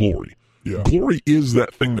anything to glory. Yeah. Glory is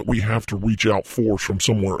that thing that we have to reach out for from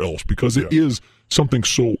somewhere else, because it is something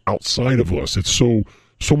so outside of us. It's so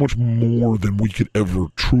much more than we could ever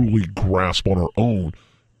truly grasp on our own.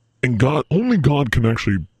 And only God can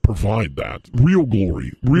actually provide that. Real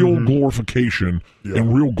glory, real glorification,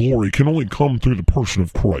 and real glory can only come through the person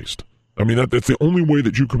of Christ. I mean, that's the only way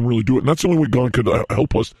that you can really do it. And that's the only way God could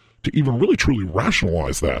help us to even really truly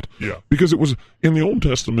rationalize that. Yeah. Because it was in the Old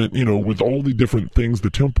Testament, with all the different things,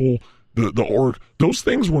 the temple, the ark, those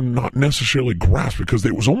things were not necessarily grasped because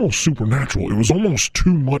it was almost supernatural. It was almost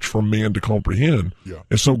too much for man to comprehend. Yeah.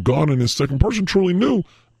 And so God in his second person truly knew,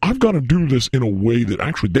 I've got to do this in a way that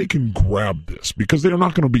actually they can grab this, because they're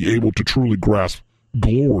not going to be able to truly grasp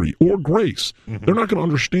glory or grace. Mm-hmm. They're not going to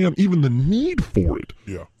understand even the need for it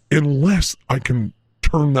unless I can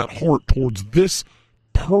turn that heart towards this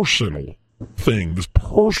personal thing, this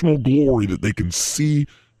personal glory that they can see,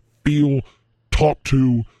 feel, talk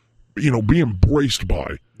to, be embraced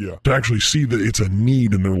by, to actually see that it's a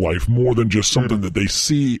need in their life more than just something that they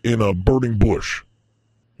see in a burning bush.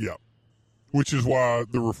 Yeah. Which is why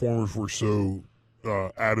the Reformers were so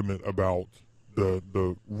adamant about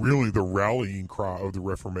the rallying cry of the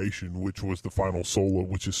Reformation, which was the final sola,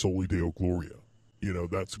 which is Soli Deo Gloria.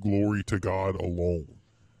 That's glory to God alone.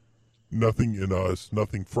 Nothing in us,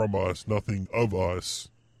 nothing from us, nothing of us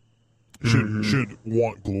should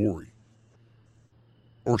want glory.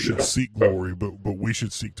 Or should seek glory, but we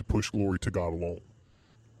should seek to push glory to God alone.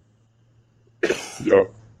 Yeah.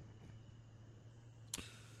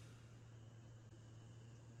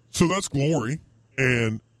 So that's glory,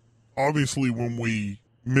 and obviously when we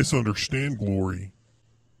misunderstand glory,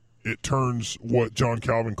 it turns what John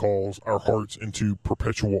Calvin calls our hearts into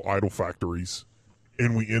perpetual idol factories,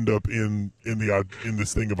 and we end up in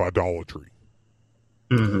this thing of idolatry.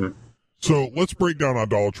 Mm-hmm. So let's break down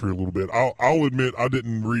idolatry a little bit. I'll admit I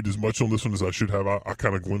didn't read as much on this one as I should have. I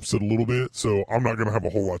kind of glimpsed it a little bit, so I'm not going to have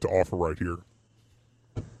a whole lot to offer right here.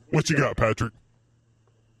 What you got, Patrick?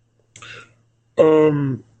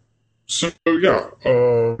 So yeah,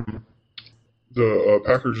 the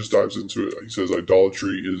Packer just dives into it. He says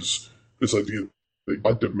idolatry is this idea that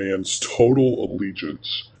God demands total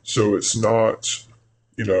allegiance. So it's not,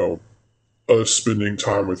 you know, us spending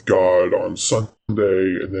time with God on Sunday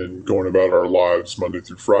and then going about our lives Monday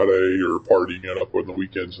through Friday, or partying it up on the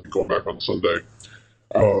weekends and going back on Sunday.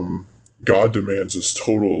 God demands this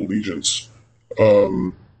total allegiance.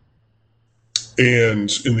 And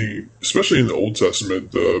especially in the Old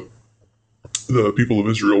Testament, the people of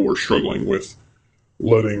Israel were struggling with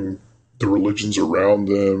letting the religions around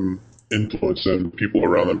them influence them, people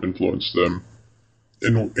around them influence them,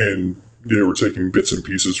 and they were taking bits and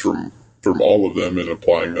pieces from all of them and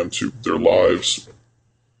applying them to their lives.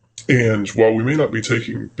 And while we may not be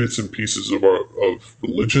taking bits and pieces of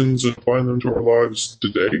religions and applying them to our lives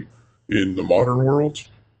today in the modern world,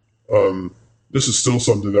 this is still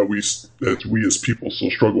something that we as people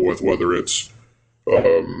still struggle with, whether it's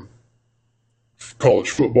college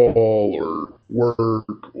football or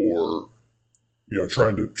work, or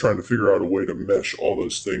trying to figure out a way to mesh all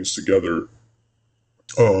those things together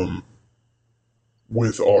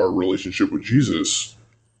with our relationship with Jesus.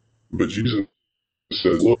 But Jesus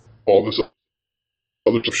says, look, all this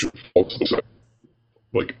other stuff should fall to the side.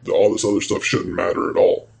 Like, all this other stuff shouldn't matter at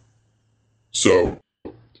all. So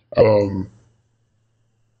I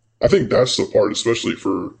think that's the part, especially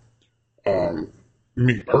for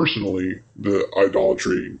me personally, the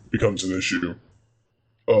idolatry becomes an issue.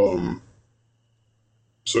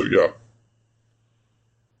 So yeah.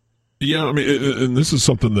 Yeah, I mean, and this is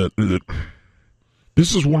something that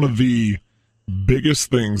this is one of the biggest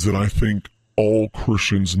things that I think all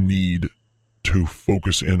Christians need to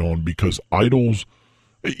focus in on, because idols,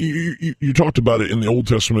 you talked about it in the Old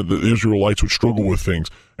Testament, the Israelites would struggle with things.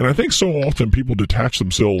 And I think so often people detach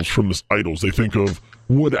themselves from this idols. They think of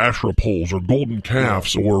wood Asherah poles or golden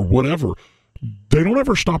calves or whatever. They don't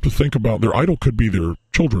ever stop to think about their idol could be their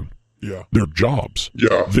children. Yeah. Their jobs.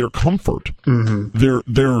 Yeah. Their comfort. Mm-hmm. Their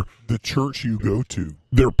the church you go to.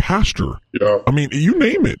 Their pastor. Yeah. I mean, you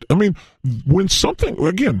name it. I mean, when something,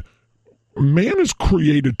 again, man is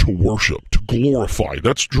created to worship, to glorify.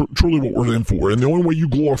 That's truly what we're in for. And the only way you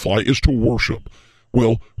glorify is to worship.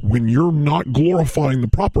 Well, when you're not glorifying the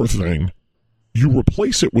proper thing, you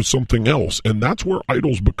replace it with something else. And that's where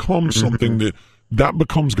idols become something that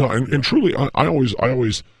becomes God. And truly, I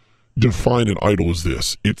always define an idol as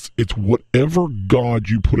this. It's whatever God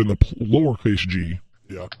you put in the lowercase g,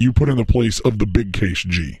 you put in the place of the big case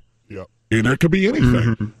G. Yeah. And that could be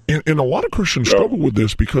anything. And a lot of Christians struggle with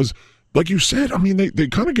this because, like you said, I mean, they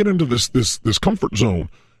kind of get into this comfort zone,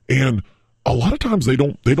 and a lot of times they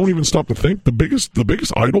don't even stop to think the biggest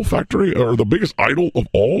idol factory, or the biggest idol of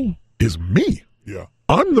all, is me. Yeah.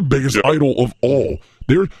 I'm the biggest idol of all.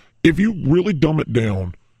 If you really dumb it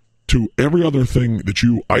down to every other thing that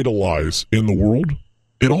you idolize in the world,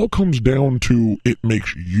 it all comes down to it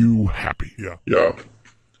makes you happy. Yeah. Yeah.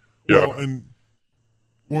 Yeah. Well, and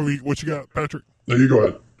what you got, Patrick? No, you go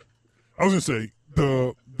ahead. I was gonna say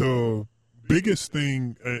the biggest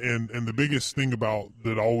thing and the biggest thing about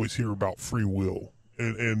that I always hear about free will,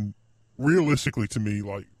 and realistically to me,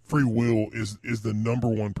 like, free will is the number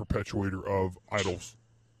one perpetuator of idols,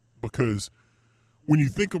 because when you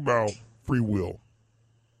think about free will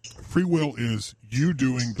is you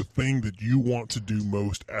doing the thing that you want to do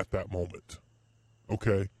most at that moment.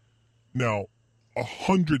 Okay? Now,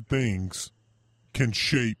 100 things can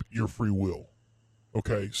shape your free will.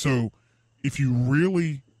 Okay? So if you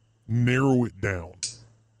really narrow it down,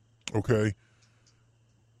 okay,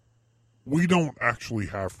 we don't actually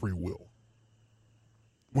have free will.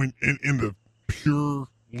 When in the pure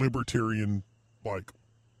libertarian, like,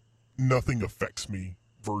 nothing affects me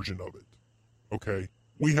version of it, okay?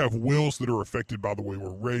 We have wills that are affected by the way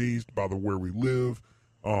we're raised, by the where we live.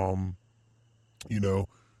 All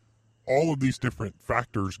of these different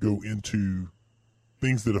factors go into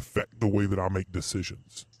things that affect the way that I make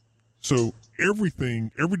decisions. So every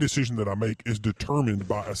decision that I make is determined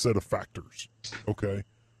by a set of factors. Okay.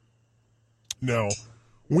 Now,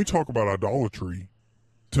 when we talk about idolatry,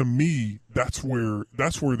 to me, that's where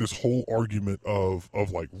this whole argument of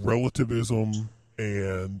like relativism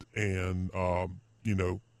and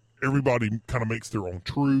everybody kind of makes their own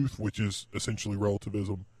truth, which is essentially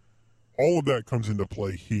relativism. All of that comes into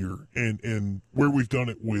play here, and where we've done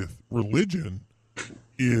it with religion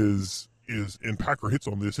is and Packer hits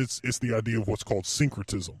on this. It's the idea of what's called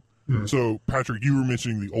syncretism. Mm-hmm. So, Patrick, you were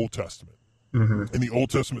mentioning the Old Testament. Mm-hmm. In the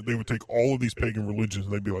Old Testament, they would take all of these pagan religions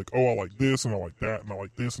and they'd be like, "Oh, I like this and I like that and I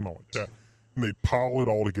like this and I like that," and they'd pile it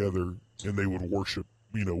all together and they would worship,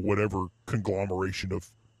 whatever conglomeration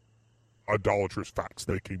of idolatrous facts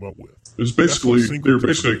they came up with. It's basically they're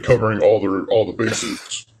basically covering all the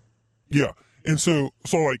bases. Yeah, and so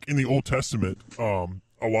like in the Old Testament,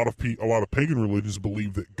 a lot of pagan religions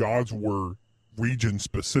believe that gods were region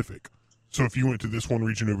specific. So if you went to this one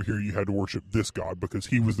region over here, you had to worship this god because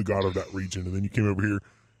he was the god of that region, and then you came over here,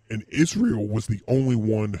 and Israel was the only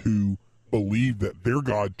one who believed that their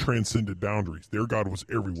God transcended boundaries. Their God was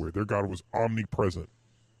everywhere. Their God was omnipresent.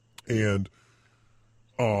 And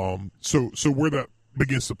so where that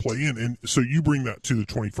begins to play in, and so you bring that to the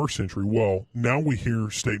 21st century. Well, now we hear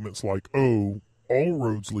statements like, "Oh, all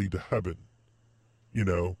roads lead to heaven,"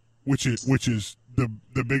 which is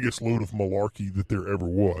the biggest load of malarkey that there ever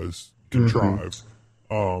was contrived.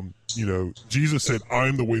 Jesus said, "I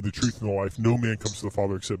am the way, the truth, and the life. No man comes to the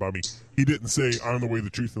Father except by me." He didn't say, "I am the way, the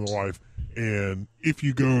truth, and the life. And if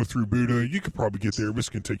you go through Buddha, you could probably get there, but it's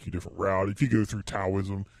going to take you a different route. If you go through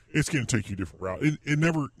Taoism, it's going to take you a different route." It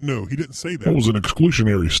never. No, he didn't say that. It was an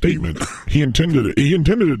exclusionary statement. He intended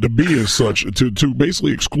it to be as such to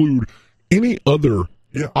basically exclude any other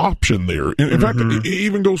option there. In fact, it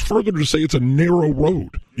even goes further to say it's a narrow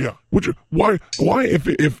road. Yeah. Which why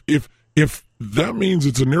if that means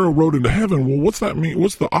it's a narrow road into heaven, well, what's that mean?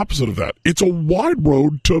 What's the opposite of that? It's a wide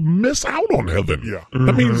road to miss out on heaven. Yeah.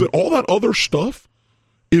 That means that all that other stuff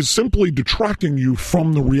is simply detracting you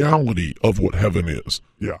from the reality of what heaven is.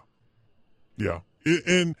 Yeah. Yeah.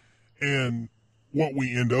 And what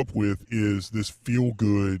we end up with is this feel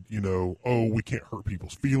good, oh, we can't hurt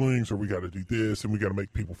people's feelings, or we got to do this and we got to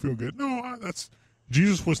make people feel good. No,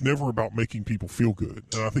 Jesus was never about making people feel good.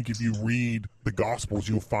 And I think if you read the Gospels,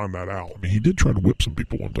 you'll find that out. I mean, he did try to whip some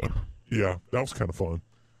people one time. Yeah, that was kind of fun.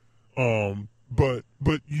 But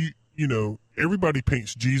everybody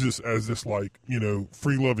paints Jesus as this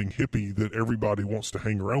free-loving hippie that everybody wants to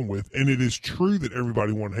hang around with. And it is true that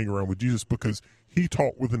everybody wants to hang around with Jesus because he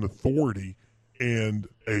taught with an authority and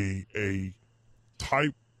a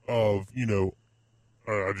type of,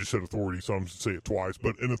 I just said authority, so I'm going to say it twice,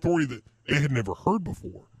 but an authority that they had never heard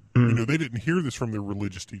before. They didn't hear this from their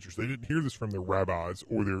religious teachers. They didn't hear this from their rabbis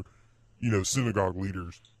or their, synagogue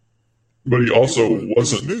leaders. But he also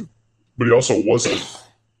wasn't. But he also wasn't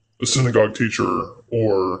a synagogue teacher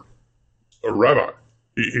or a rabbi.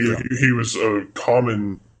 He was a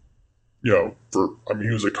common, he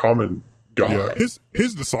was a common guy. Yeah,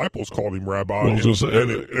 his disciples called him rabbi, and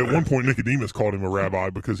at one point Nicodemus called him a rabbi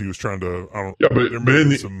because he was trying to.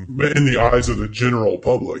 But in the eyes of the general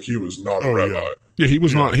public, he was not a rabbi. Yeah, he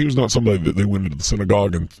was not. He was not somebody that they went into the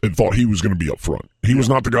synagogue and thought he was going to be up front. He was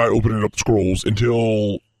not the guy opening up the scrolls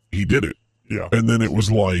until he did it. Yeah, and then it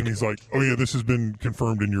was like, and he's like, "Oh yeah, this has been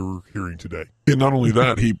confirmed in your hearing today." And not only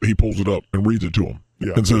that, he pulls it up and reads it to him,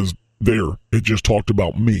 and says, "There, it just talked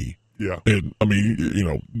about me." Yeah, and I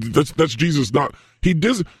mean, that's Jesus.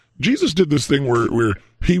 Jesus did this thing where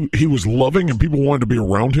he was loving and people wanted to be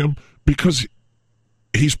around him because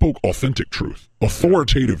he spoke authentic truth,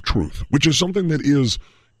 authoritative truth, which is something that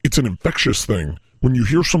it's an infectious thing. When you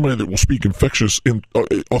hear somebody that will speak infectious and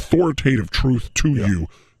authoritative truth to you,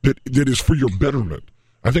 that is for your betterment.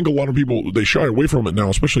 I think a lot of people, they shy away from it now,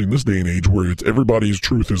 especially in this day and age where it's everybody's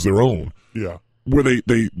truth is their own. Yeah. Where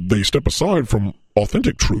they step aside from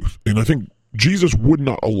authentic truth. And I think Jesus would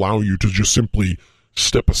not allow you to just simply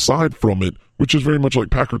step aside from it, which is very much like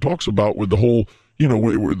Packer talks about with the whole, the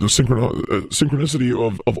synchronicity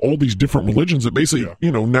of all these different religions that basically,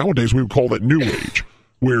 nowadays we would call that New Age,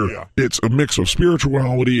 where it's a mix of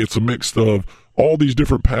spirituality, it's a mix of all these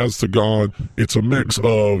different paths to God, it's a mix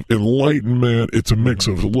of enlightenment, it's a mix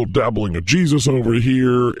of a little dabbling of Jesus over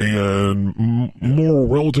here and moral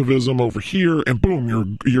relativism over here, and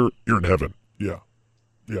boom, you're in heaven. Yeah.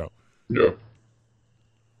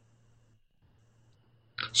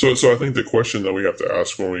 So I think the question that we have to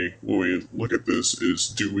ask when we look at this is,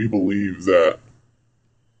 do we believe that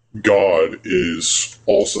God is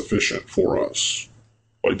all sufficient for us?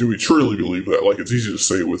 Like, do we truly believe that? Like, it's easy to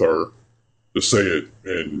say to say it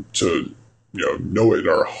and to know it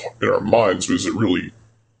in our minds, but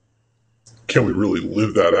can we really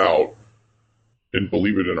live that out and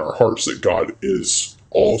believe it in our hearts that God is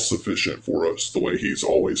all sufficient for us the way He's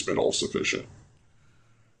always been all sufficient?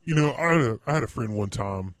 I had a friend one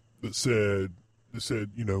time that said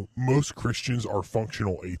most Christians are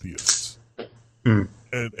functional atheists, and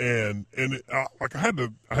I had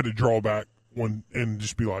to draw back one and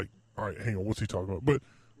just be like, all right, hang on, what's he talking about? But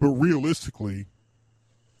realistically,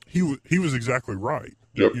 he was exactly right.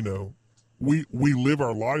 Yep. We live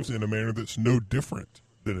our lives in a manner that's no different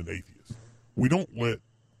than an atheist. We don't let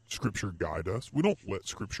Scripture guide us. We don't let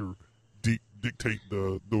Scripture dictate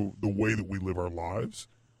the way that we live our lives.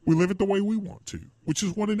 We live it the way we want to, which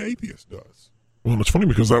is what an atheist does. Well, it's funny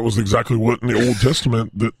because that was exactly what in the Old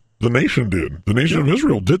Testament that the nation did. The nation of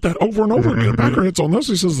Israel did that over and over again. Packer hits on this.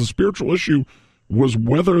 He says the spiritual issue was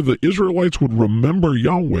whether the Israelites would remember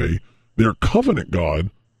Yahweh, their covenant God,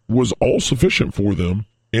 was all sufficient for them,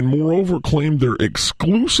 and moreover claimed their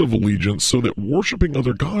exclusive allegiance so that worshiping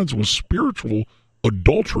other gods was spiritual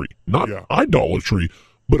adultery, not idolatry,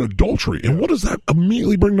 but adultery. And what does that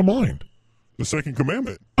immediately bring to mind? The second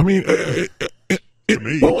commandment. I mean,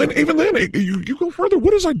 well, and even then, you go further.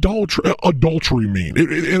 What does adultery mean?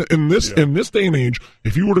 In this day and age,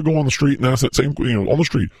 if you were to go on the street and ask that same, on the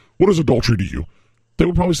street, what is adultery to you? They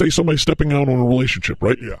would probably say somebody stepping out on a relationship,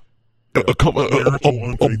 right? Yeah.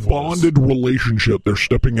 A bonded relationship. They're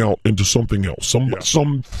stepping out into something else,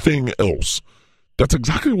 something else. That's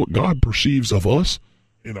exactly what God perceives of us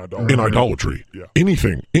in idolatry. Yeah.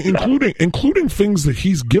 Anything, including things that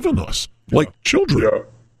He's given us, like children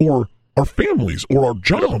or our families or our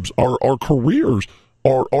jobs, our careers,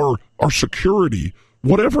 our security,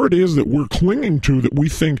 whatever it is that we're clinging to that we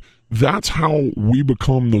think that's how we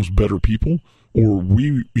become those better people, or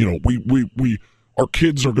our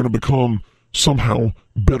kids are going to become somehow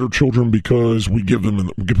better children because we put them in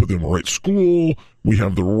the right school, we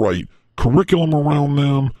have the right curriculum around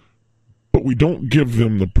them, but we don't give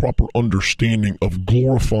them the proper understanding of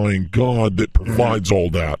glorifying God that provides all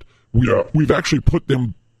that. We've actually put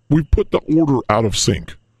the order out of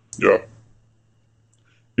sync. Yeah.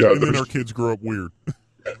 Yeah. And then our kids grow up weird.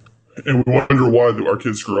 And we wonder why our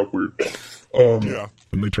kids grow up weird. And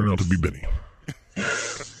they turn out to be Benny.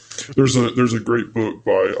 There's a great book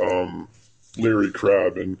by Larry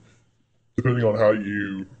Crabb, and depending on how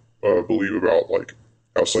you believe about like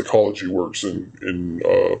how psychology works in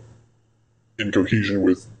cohesion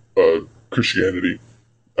with Christianity,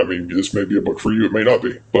 I mean, this may be a book for you, it may not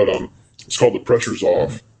be, but it's called The Pressure's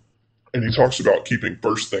Off, and he talks about keeping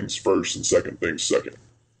first things first and second things second.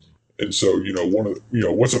 And so,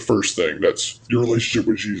 what's a first thing? That's your relationship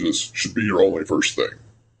with Jesus should be your only first thing.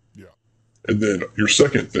 Yeah. And then your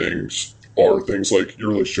second things are things like your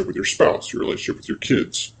relationship with your spouse, your relationship with your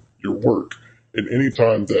kids, your work. And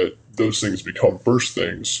anytime that those things become first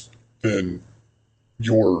things, then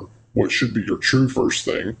what should be your true first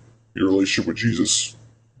thing, your relationship with Jesus,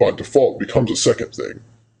 by default becomes a second thing.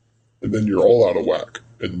 And then you're all out of whack.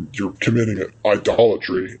 And you're committing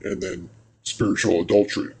idolatry and then spiritual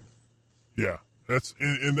adultery. Yeah, that's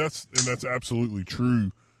absolutely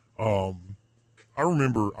true. I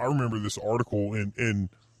remember this article, and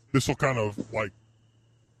this will kind of like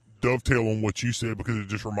dovetail on what you said, because it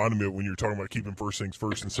just reminded me of when you were talking about keeping first things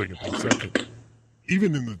first and second things second.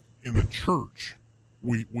 Even in the church,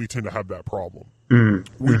 we tend to have that problem.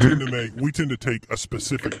 We tend to take a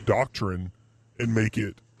specific doctrine and make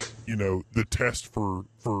it, the test for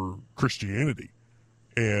Christianity.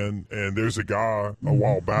 And there's a guy a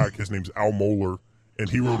while back, his name's Al Mohler, and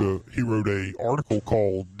he wrote a article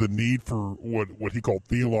called "The Need for what he called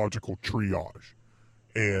Theological Triage,"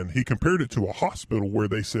 and he compared it to a hospital where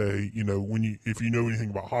they say, if you know anything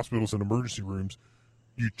about hospitals and emergency rooms,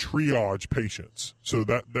 you triage patients. So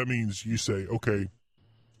that means you say, okay,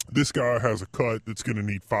 this guy has a cut that's going to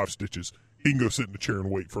need 5 stitches. He can go sit in the chair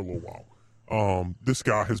and wait for a little while. This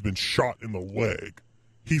guy has been shot in the leg.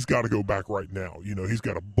 He's got to go back right now. He's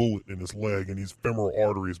got a bullet in his leg and his femoral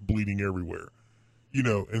artery is bleeding everywhere.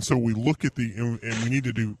 And so we look at and we need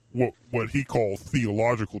to do what he called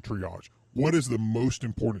theological triage. What is the most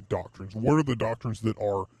important doctrines? What are the doctrines that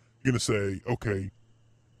are going to say, okay,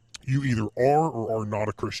 you either are or are not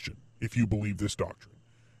a Christian if you believe this doctrine?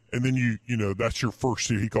 And then that's your first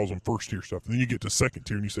tier. He calls them first tier stuff. And then you get to second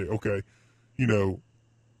tier and you say, okay,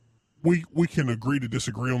 we can agree to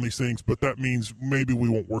disagree on these things, but that means maybe we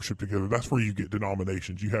won't worship together. That's where you get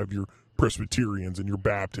denominations. You have your Presbyterians and your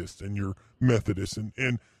Baptists and your Methodists,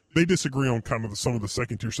 and they disagree on kind of some of the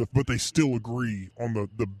second tier stuff, but they still agree on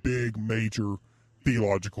the big major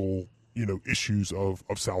theological, issues of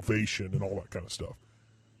salvation and all that kind of stuff,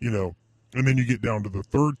 And then you get down to the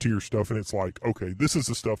third tier stuff, and it's like, okay, this is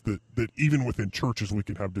the stuff that even within churches we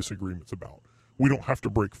can have disagreements about. We don't have to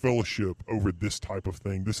break fellowship over this type of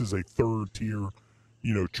thing. This is a third tier,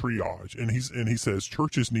 triage. And he says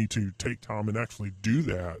churches need to take time and actually do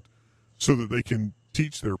that so that they can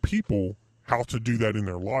teach their people how to do that in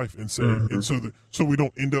their life, and say, and so we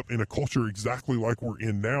don't end up in a culture exactly like we're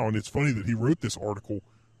in now. And it's funny that he wrote this article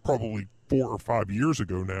probably 4 or 5 years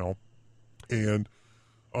ago now, and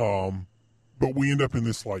but we end up in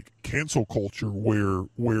this like cancel culture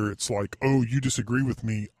where it's like, oh, you disagree with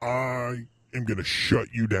me, I am going to shut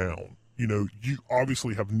you down. you know, you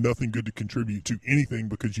obviously have nothing good to contribute to anything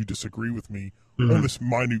because you disagree with me on this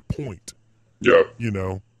minute point. Yeah. You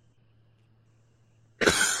know?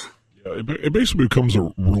 Yeah, it basically becomes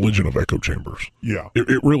a religion of echo chambers. Yeah.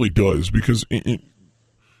 It really does, because and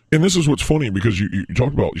this is what's funny, because you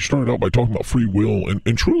started out by talking about free will,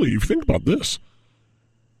 and truly, if you think about this,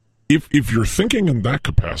 if you're thinking in that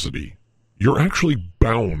capacity, you're actually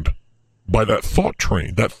bound by that thought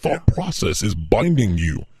train. That thought process is binding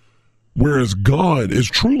you, whereas God is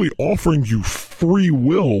truly offering you free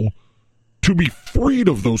will to be freed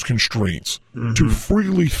of those constraints, to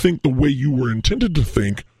freely think the way you were intended to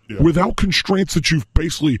think, without constraints that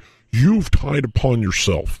you've tied upon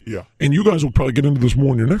yourself. Yeah. And you guys will probably get into this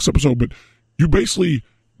more in your next episode, but you're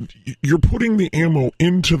putting the ammo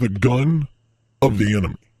into the gun of the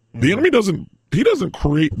enemy. The enemy doesn't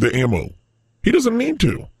create the ammo. He doesn't need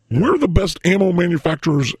to. We're the best ammo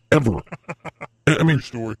manufacturers ever. I mean,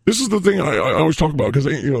 this is the thing I always talk about,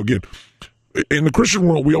 because, you know, again, in the Christian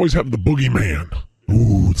world, we always have the boogeyman.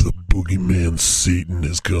 Ooh, the boogeyman, Satan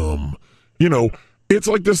has come. You know, it's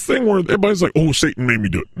like this thing where everybody's like, oh, Satan made me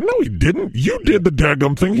do it. No, he didn't. You did the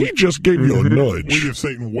daggum thing. He just gave you a nudge. We give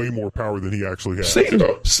Satan way more power than he actually has. Satan,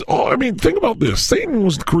 I mean, think about this. Satan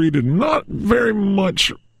was created not very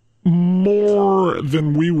much more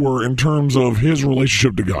than we were in terms of his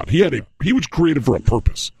relationship to God. He was created for a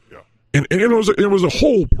purpose. And it was a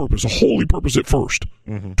whole purpose, a holy purpose at first,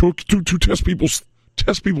 to test people's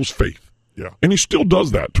faith. Yeah. And he still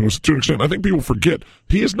does that to an extent. I think people forget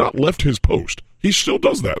he has not left his post. He still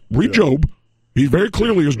does that. Read Job. He very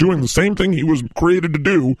clearly is doing the same thing he was created to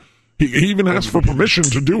do. He even asked for permission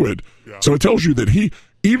to do it. Yeah. So it tells you that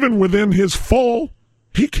even within his fall,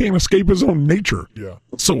 he can't escape his own nature. Yeah.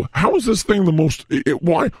 So how is this thing the most?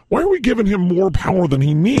 Why are we giving him more power than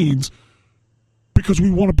he needs? Because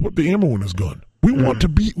we want to put the ammo in his gun. We want to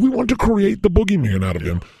create the boogeyman out of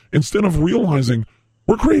him, instead of realizing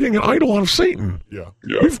we're creating an idol out of Satan. Yeah.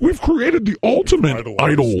 We've created the ultimate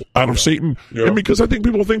idol out of Satan. Yeah. And because I think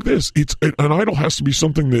people think this, an idol has to be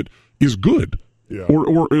something that is good,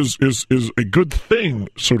 or is a good thing,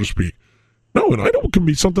 so to speak. No, an idol can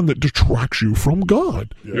be something that detracts you from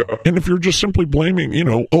God. Yeah. And if you're just simply blaming,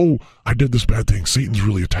 oh, I did this bad thing, Satan's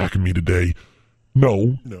really attacking me today.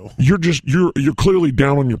 No. You're clearly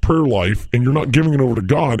down on your prayer life, and you're not giving it over to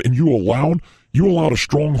God, and you allowed a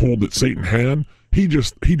stronghold that Satan had. He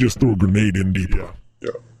just threw a grenade in deeper.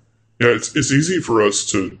 Yeah. It's easy for us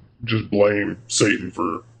to just blame Satan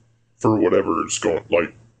for whatever is going,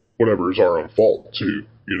 like whatever is our own fault too.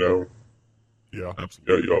 Yeah,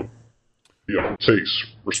 absolutely. It takes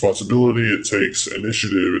responsibility. It takes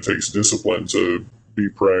initiative. It takes discipline to be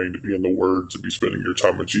praying, to be in the Word, to be spending your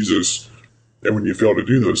time with Jesus. And when you fail to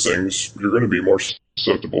do those things, you're going to be more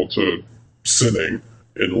susceptible to sinning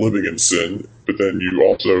and living in sin. But then you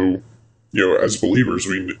also, as believers,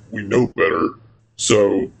 we know better.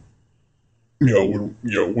 So,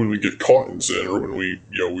 when we get caught in sin, or when we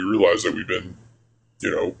realize that we've been,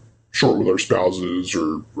 short with our spouses,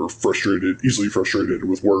 or easily frustrated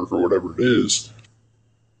with work, or whatever it is,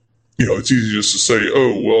 it's easy just to say,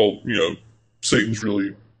 oh, well, Satan's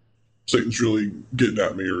really getting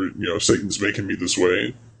at me, or, Satan's making me this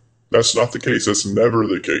way. That's not the case. That's never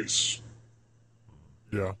the case.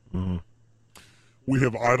 Yeah. Mm-hmm. We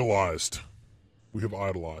have idolized. Way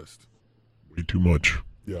too much.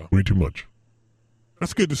 Yeah. Way too much.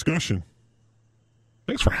 That's a good discussion.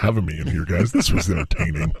 Thanks for having me in here, guys. This was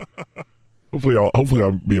entertaining. Hopefully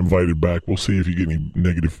I'll be invited back. We'll see if you get any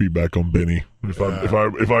negative feedback on Benny. If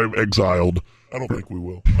I'm exiled. I don't think we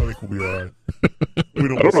will. I think we'll be all right. We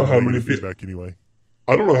don't know how many feedback anyway.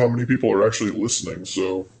 I don't know how many people are actually listening,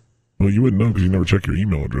 so. Well, you wouldn't know because you never check your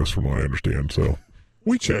email address, from what I understand. So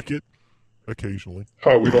we check it occasionally.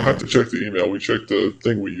 We don't have to check the email. We check the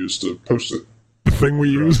thing we use to post it. The thing we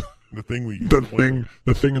use. The thing we use. The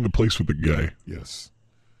thing in the place with the guy. Yes.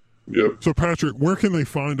 Yep. So Patrick, where can they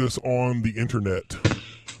find us on the internet?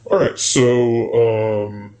 All right.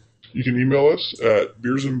 So you can email us at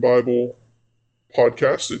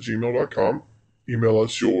beersandbiblepodcast@gmail.com. Email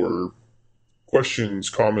us your questions,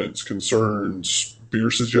 comments, concerns, beer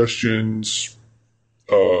suggestions.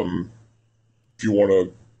 If you want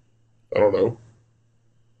to, I don't know,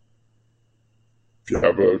 if you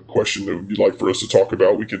have a question that you'd like for us to talk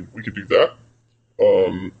about, we could do that.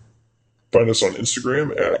 Find us on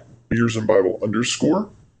Instagram at beersandbible_,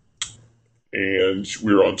 and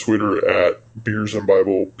we're on Twitter at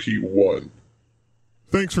beersandbiblepone.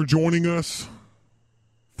 Thanks for joining us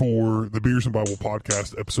for the Beers and Bible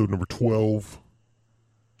Podcast, episode number 12.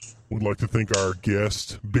 We'd like to thank our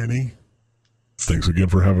guest, Benny. Thanks again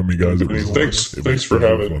for having me, guys. Thanks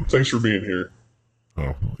for being here.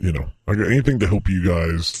 Oh, I got anything to help you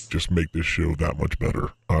guys just make this show that much better.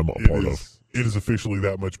 I'm a part of. It is officially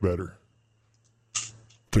that much better.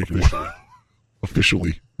 Thank you.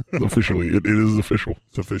 Officially, it is official.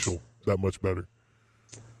 It's official. That much better.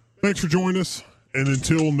 Thanks for joining us, and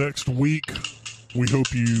until next week, we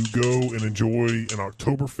hope you go and enjoy an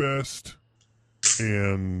Oktoberfest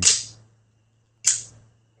and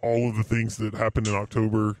all of the things that happened in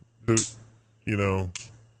October.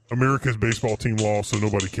 America's baseball team lost, so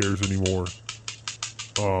nobody cares anymore.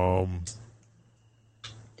 I'll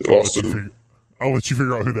let you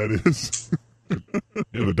figure out who that is.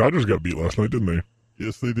 Yeah, the Dodgers got beat last night, didn't they?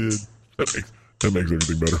 Yes, they did. That makes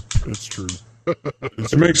everything better. That's true.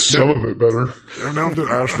 It makes some of it better. And now if the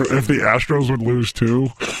Astros would lose too,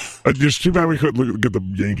 just too bad we couldn't get the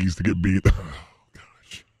Yankees to get beat. Oh,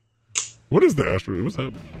 gosh. What is the Astros? What's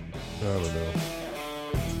happening? I don't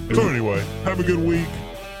know. So anyway, have a good week.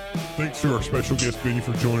 Thanks to our special guest, Benny,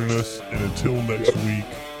 for joining us. And until next week,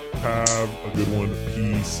 have a good one.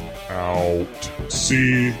 Peace out.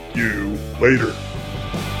 See you later.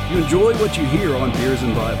 If you enjoy what you hear on Beers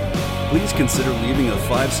and Bible, please consider leaving a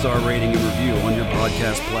 5-star rating and review on your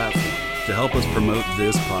podcast platform to help us promote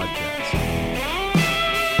this podcast.